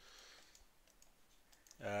deck.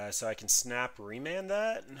 So I can snap remand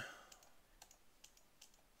that.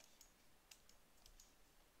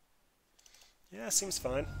 Yeah, seems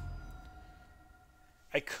fine.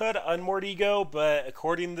 I could Unmoored Ego, but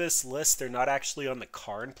according to this list, they're not actually on the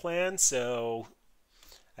Karn plan, so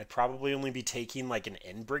I'd probably only be taking like an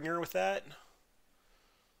Endbringer with that.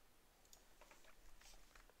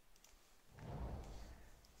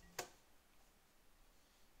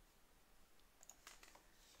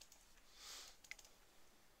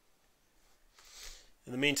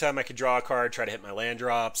 In the meantime, I could draw a card, try to hit my land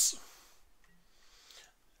drops.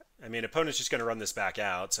 I mean, opponent's just going to run this back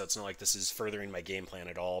out, so it's not like this is furthering my game plan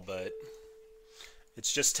at all, but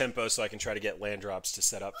it's just tempo so I can try to get land drops to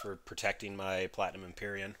set up for protecting my Platinum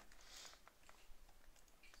Empyrean.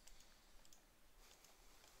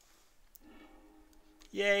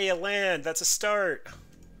 Yay, a land! That's a start!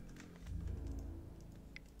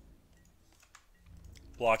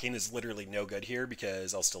 Blocking is literally no good here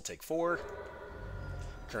because I'll still take 4.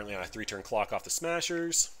 Currently on a 3-turn clock off the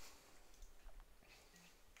Smashers.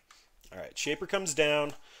 Alright, Shaper comes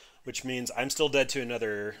down, which means I'm still dead to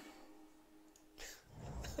another...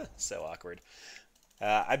 so awkward.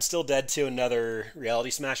 I'm still dead to another Reality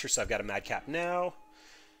Smasher, so I've got a Madcap now.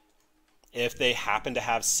 If they happen to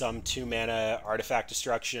have some 2-mana Artifact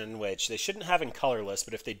Destruction, which they shouldn't have in colorless,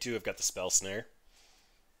 but if they do, I've got the Spell Snare.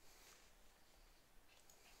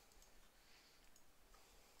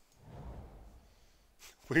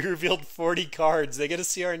 We revealed 40 cards. They get to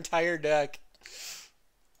see our entire deck.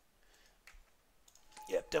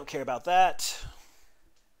 Yep, don't care about that.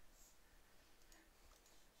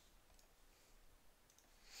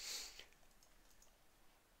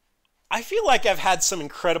 I feel like I've had some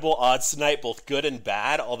incredible odds tonight, both good and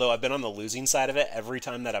bad, although I've been on the losing side of it every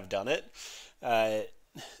time that I've done it.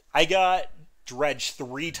 I got dredged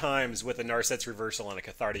 3 times with a Narsets Reversal and a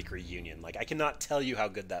Cathartic Reunion. Like, I cannot tell you how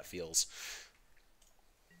good that feels.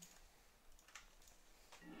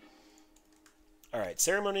 Alright,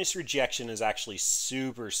 Ceremonious Rejection is actually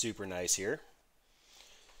super, super nice here.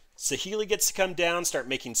 Saheeli gets to come down, start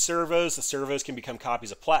making servos. The servos can become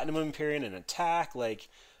copies of Platinum Empyrean and attack. Like,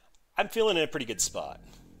 I'm feeling in a pretty good spot.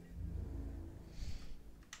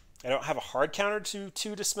 I don't have a hard counter to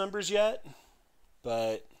 2 Dismembers yet,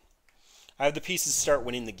 but I have the pieces to start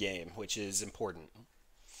winning the game, which is important.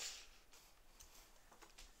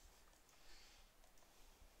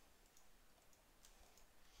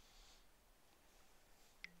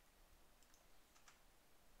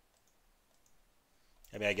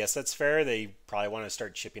 I mean, I guess that's fair. They probably want to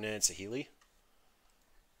start chipping in at Saheeli.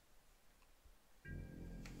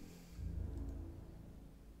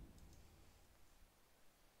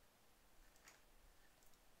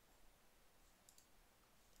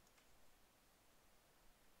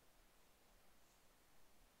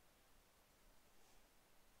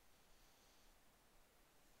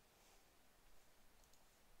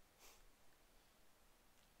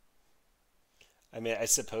 I mean, I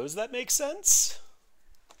suppose that makes sense.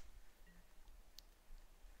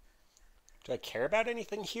 Do I care about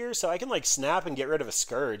anything here? So I can like snap and get rid of a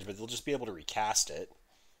Scourge, but they'll just be able to recast it.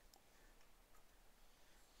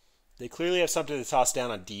 They clearly have something to toss down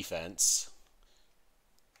on defense.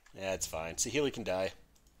 Yeah, it's fine. Saheeli can die.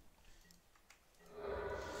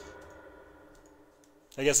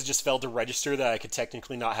 I guess it just failed to register that I could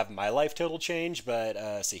technically not have my life total change, but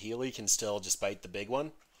Saheeli can still just bite the big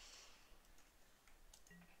one.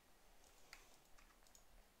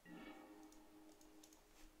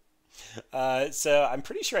 So I'm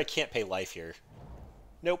pretty sure I can't pay life here.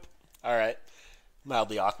 Nope. Alright.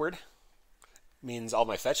 Mildly awkward. Means all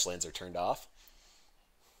my fetch lands are turned off.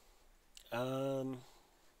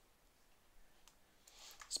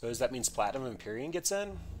 Suppose that means Platinum Empyrean gets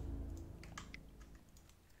in?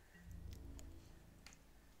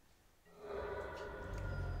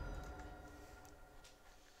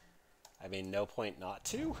 I mean, no point not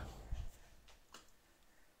to.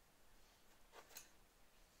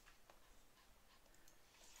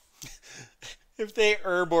 If they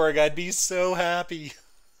Urborg, I'd be so happy.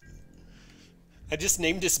 I just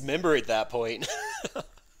named Dismember at that point.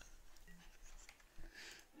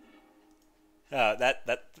 Oh,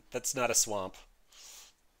 that's not a swamp.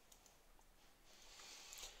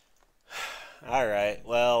 Alright,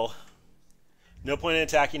 well, no point in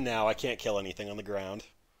attacking now. I can't kill anything on the ground.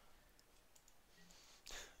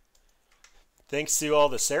 Thanks to all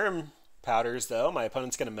the serum powders, though, my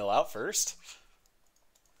opponent's going to mill out first.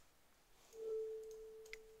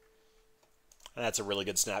 And that's a really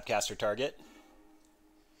good Snapcaster target.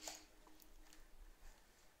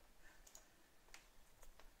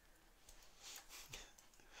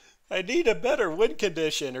 I need a better win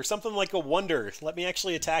condition or something like a wonder. Let me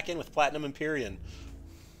actually attack in with Platinum Empyrean.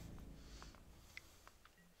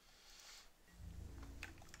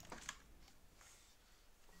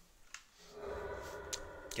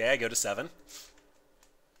 Okay, I go to 7.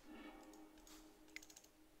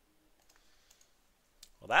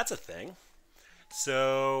 Well, that's a thing.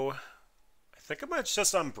 So, I think I'm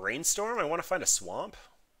just on Brainstorm. I want to find a swamp.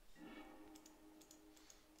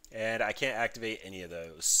 And I can't activate any of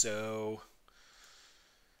those, so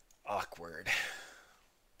awkward.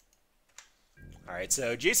 Alright,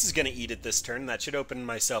 so Jace is going to eat it this turn. That should open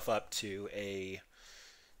myself up to a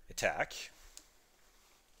attack.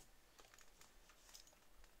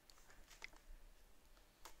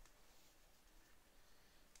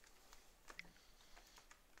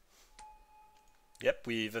 Yep,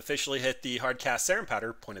 we've officially hit the hard cast Serum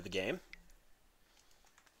Powder point of the game.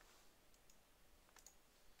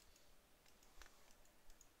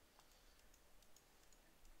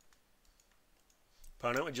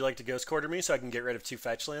 Opponent, would you like to Ghost Quarter me so I can get rid of 2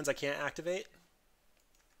 fetch lands I can't activate?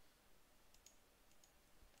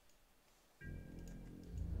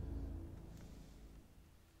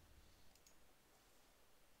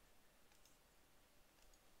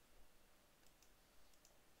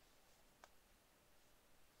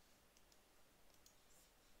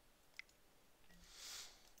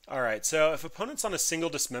 Alright, so if opponent's on a single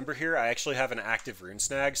Dismember here, I actually have an active Rune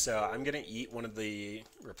Snag, so I'm going to eat one of the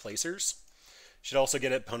replacers. Should also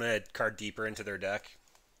get opponent a card deeper into their deck.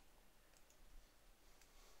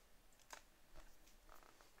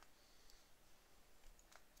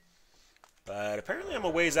 But apparently I'm a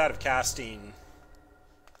ways out of casting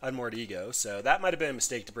Unmoored Ego, so that might have been a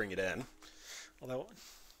mistake to bring it in. Although,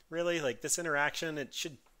 really, like this interaction, it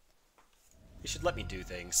should let me do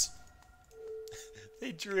things.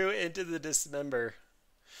 They drew into the Dismember.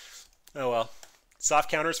 Oh well. Soft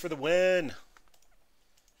counters for the win!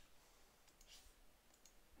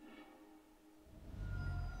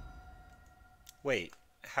 Wait,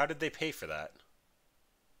 how did they pay for that?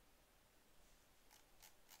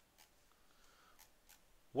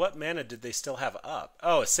 What mana did they still have up?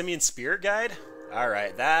 Oh, a Simian Spirit Guide?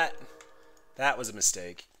 Alright, that was a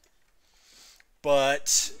mistake.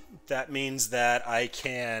 But that means that I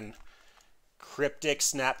can Cryptic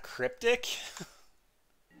Snap Cryptic?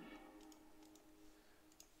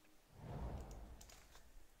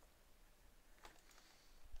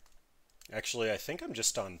 Actually, I think I'm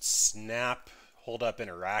just on Snap, Hold Up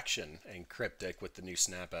Interaction, and Cryptic with the new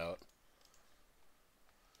Snap out.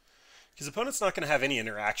 Because opponent's not going to have any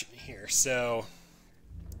interaction here, so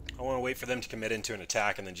I want to wait for them to commit into an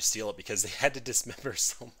attack and then just steal it because they had to Dismember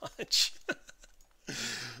so much.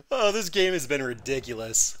 Oh, this game has been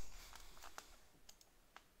ridiculous.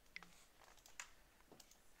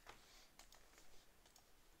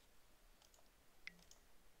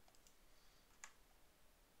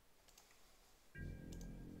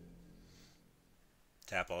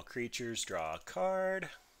 Tap all creatures, draw a card.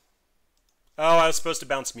 Oh, I was supposed to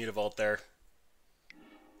bounce Mutavault there.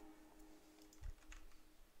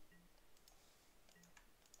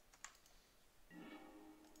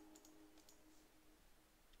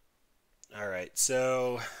 Alright,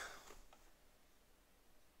 so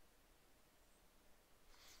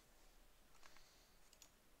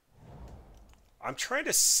I'm trying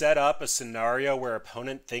to set up a scenario where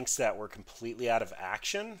opponent thinks that we're completely out of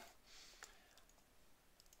action.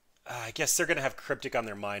 I guess they're going to have Cryptic on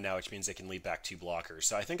their mind now, which means they can lead back 2 blockers.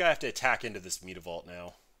 So I think I have to attack into this Mutavault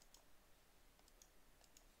now.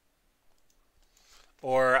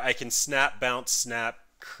 Or I can snap, bounce, snap.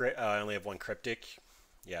 I only have 1 Cryptic.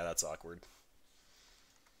 Yeah, that's awkward.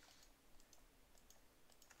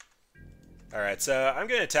 Alright, so I'm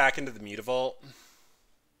going to attack into the Mutavault.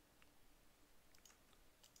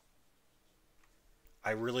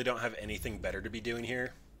 I really don't have anything better to be doing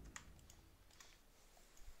here.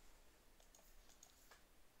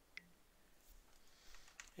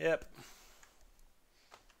 Yep.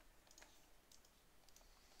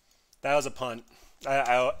 That was a punt.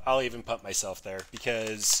 I'll even punt myself there,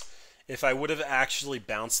 because if I would have actually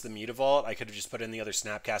bounced the Mutavault, I could have just put in the other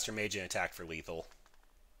Snapcaster Mage and attacked for lethal.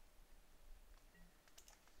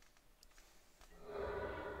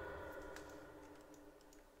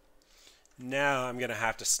 Now I'm going to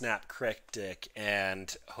have to snap Cryptic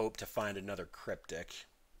and hope to find another Cryptic.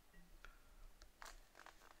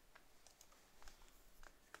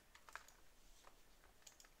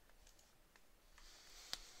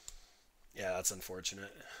 Yeah, that's unfortunate.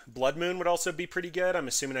 Blood Moon would also be pretty good. I'm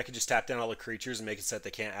assuming I could just tap down all the creatures and make it so that they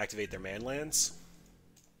can't activate their man lands.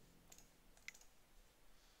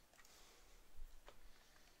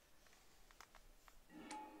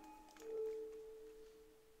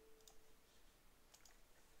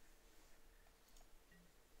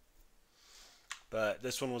 But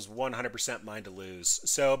this one was 100% mine to lose.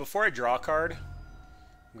 So before I draw a card,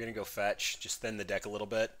 I'm going to go fetch, just thin the deck a little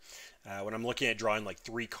bit. When I'm looking at drawing like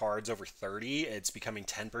 3 cards over 30, it's becoming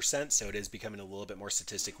 10%, so it is becoming a little bit more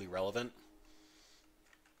statistically relevant.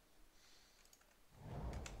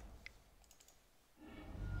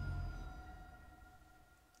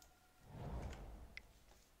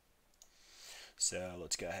 So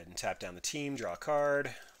let's go ahead and tap down the team, draw a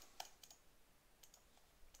card.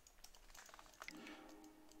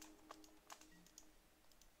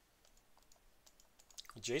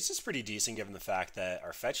 Jace is pretty decent given the fact that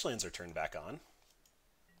our fetch lands are turned back on.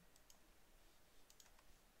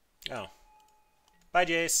 Oh. Bye,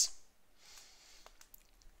 Jace.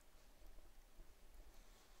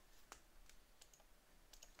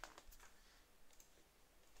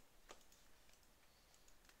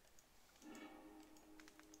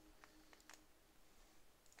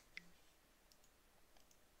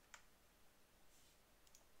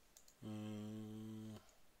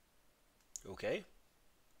 Okay.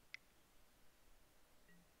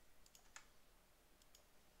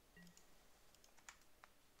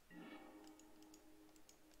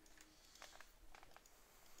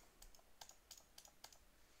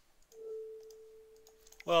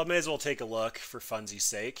 Well, may as well take a look for funsies'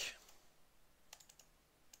 sake.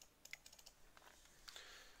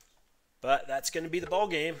 But that's going to be the ball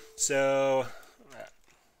game. So,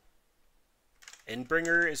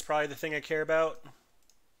 Endbringer is probably the thing I care about.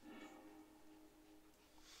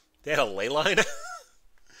 They had a leyline?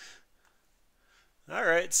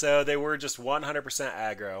 Alright, so they were just 100%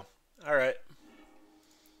 aggro. Alright.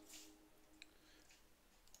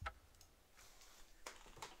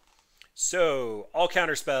 So, all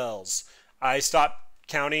counterspells. I stopped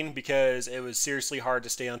counting because it was seriously hard to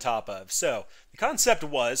stay on top of. So, the concept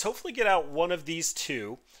was hopefully get out one of these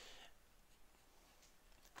 2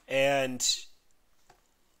 and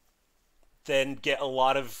then get a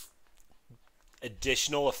lot of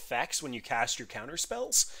additional effects when you cast your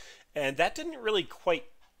counterspells. And that didn't really quite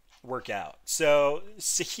work out. So,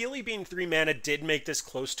 Saheeli being 3 mana did make this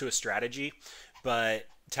close to a strategy, but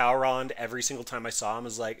Talrond, every single time I saw him,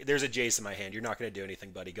 was like, there's a Jace in my hand. You're not going to do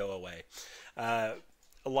anything, buddy. Go away. A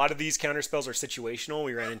lot of these counterspells are situational.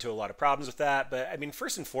 We ran into a lot of problems with that. But, I mean,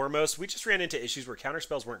 first and foremost, we just ran into issues where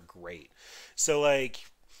counterspells weren't great. So, like,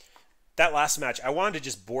 that last match, I wanted to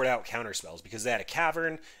just board out counterspells because they had a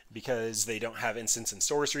cavern, because they don't have instants and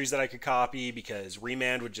sorceries that I could copy, because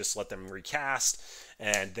Remand would just let them recast,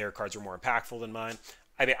 and their cards were more impactful than mine.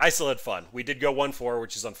 I mean, I still had fun. We did go 1-4,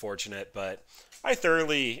 which is unfortunate, but I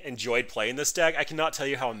thoroughly enjoyed playing this deck. I cannot tell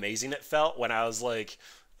you how amazing it felt when I was like,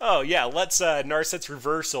 oh yeah, let's Narsets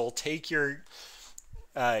Reversal, take your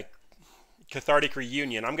Cathartic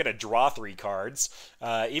Reunion. I'm going to draw 3 cards.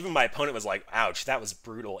 Even my opponent was like, ouch, that was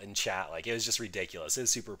brutal in chat. Like, it was just ridiculous. It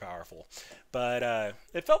was super powerful. But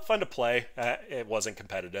it felt fun to play. It wasn't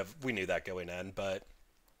competitive. We knew that going in, but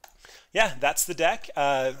yeah, that's the deck.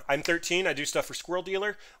 I'm 13. I do stuff for Squirrel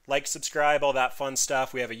Dealer. Like, subscribe, all that fun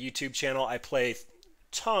stuff. We have a YouTube channel. I play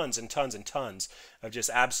tons and tons and tons of just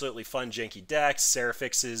absolutely fun, janky decks.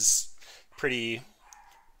 Seraphix is pretty...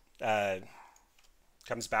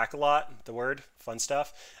 comes back a lot, the word, fun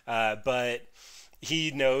stuff. But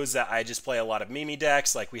he knows that I just play a lot of Mimi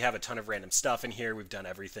decks. Like, we have a ton of random stuff in here. We've done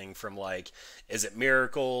everything from, like, Is It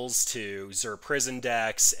Miracles to Zur Prison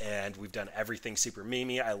decks, and we've done everything super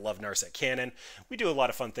Mimi. I love Narset Cannon. We do a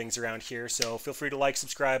lot of fun things around here, so feel free to like,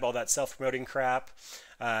 subscribe, all that self-promoting crap.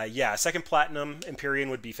 Yeah, second Platinum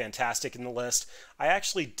Empyrean would be fantastic in the list. I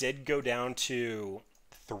actually did go down to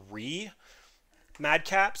 3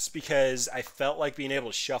 Madcaps because I felt like being able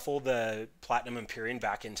to shuffle the Platinum Empyrean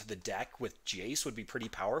back into the deck with Jace would be pretty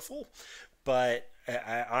powerful. But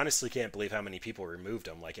I honestly can't believe how many people removed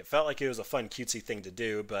them. Like, it felt like it was a fun, cutesy thing to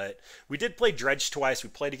do, but we did play Dredge twice. We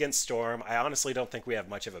played against Storm. I honestly don't think we have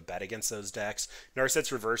much of a bet against those decks.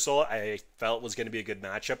 Narsets Reversal, I felt was going to be a good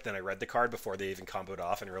matchup. Then I read the card before they even comboed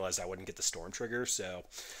off and realized I wouldn't get the Storm trigger. So,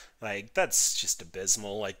 like, that's just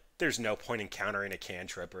abysmal. Like, there's no point in countering a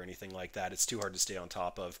cantrip or anything like that. It's too hard to stay on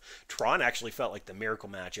top of. Tron actually felt like the miracle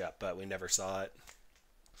matchup, but we never saw it.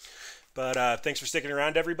 But thanks for sticking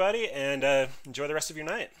around, everybody, and enjoy the rest of your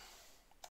night.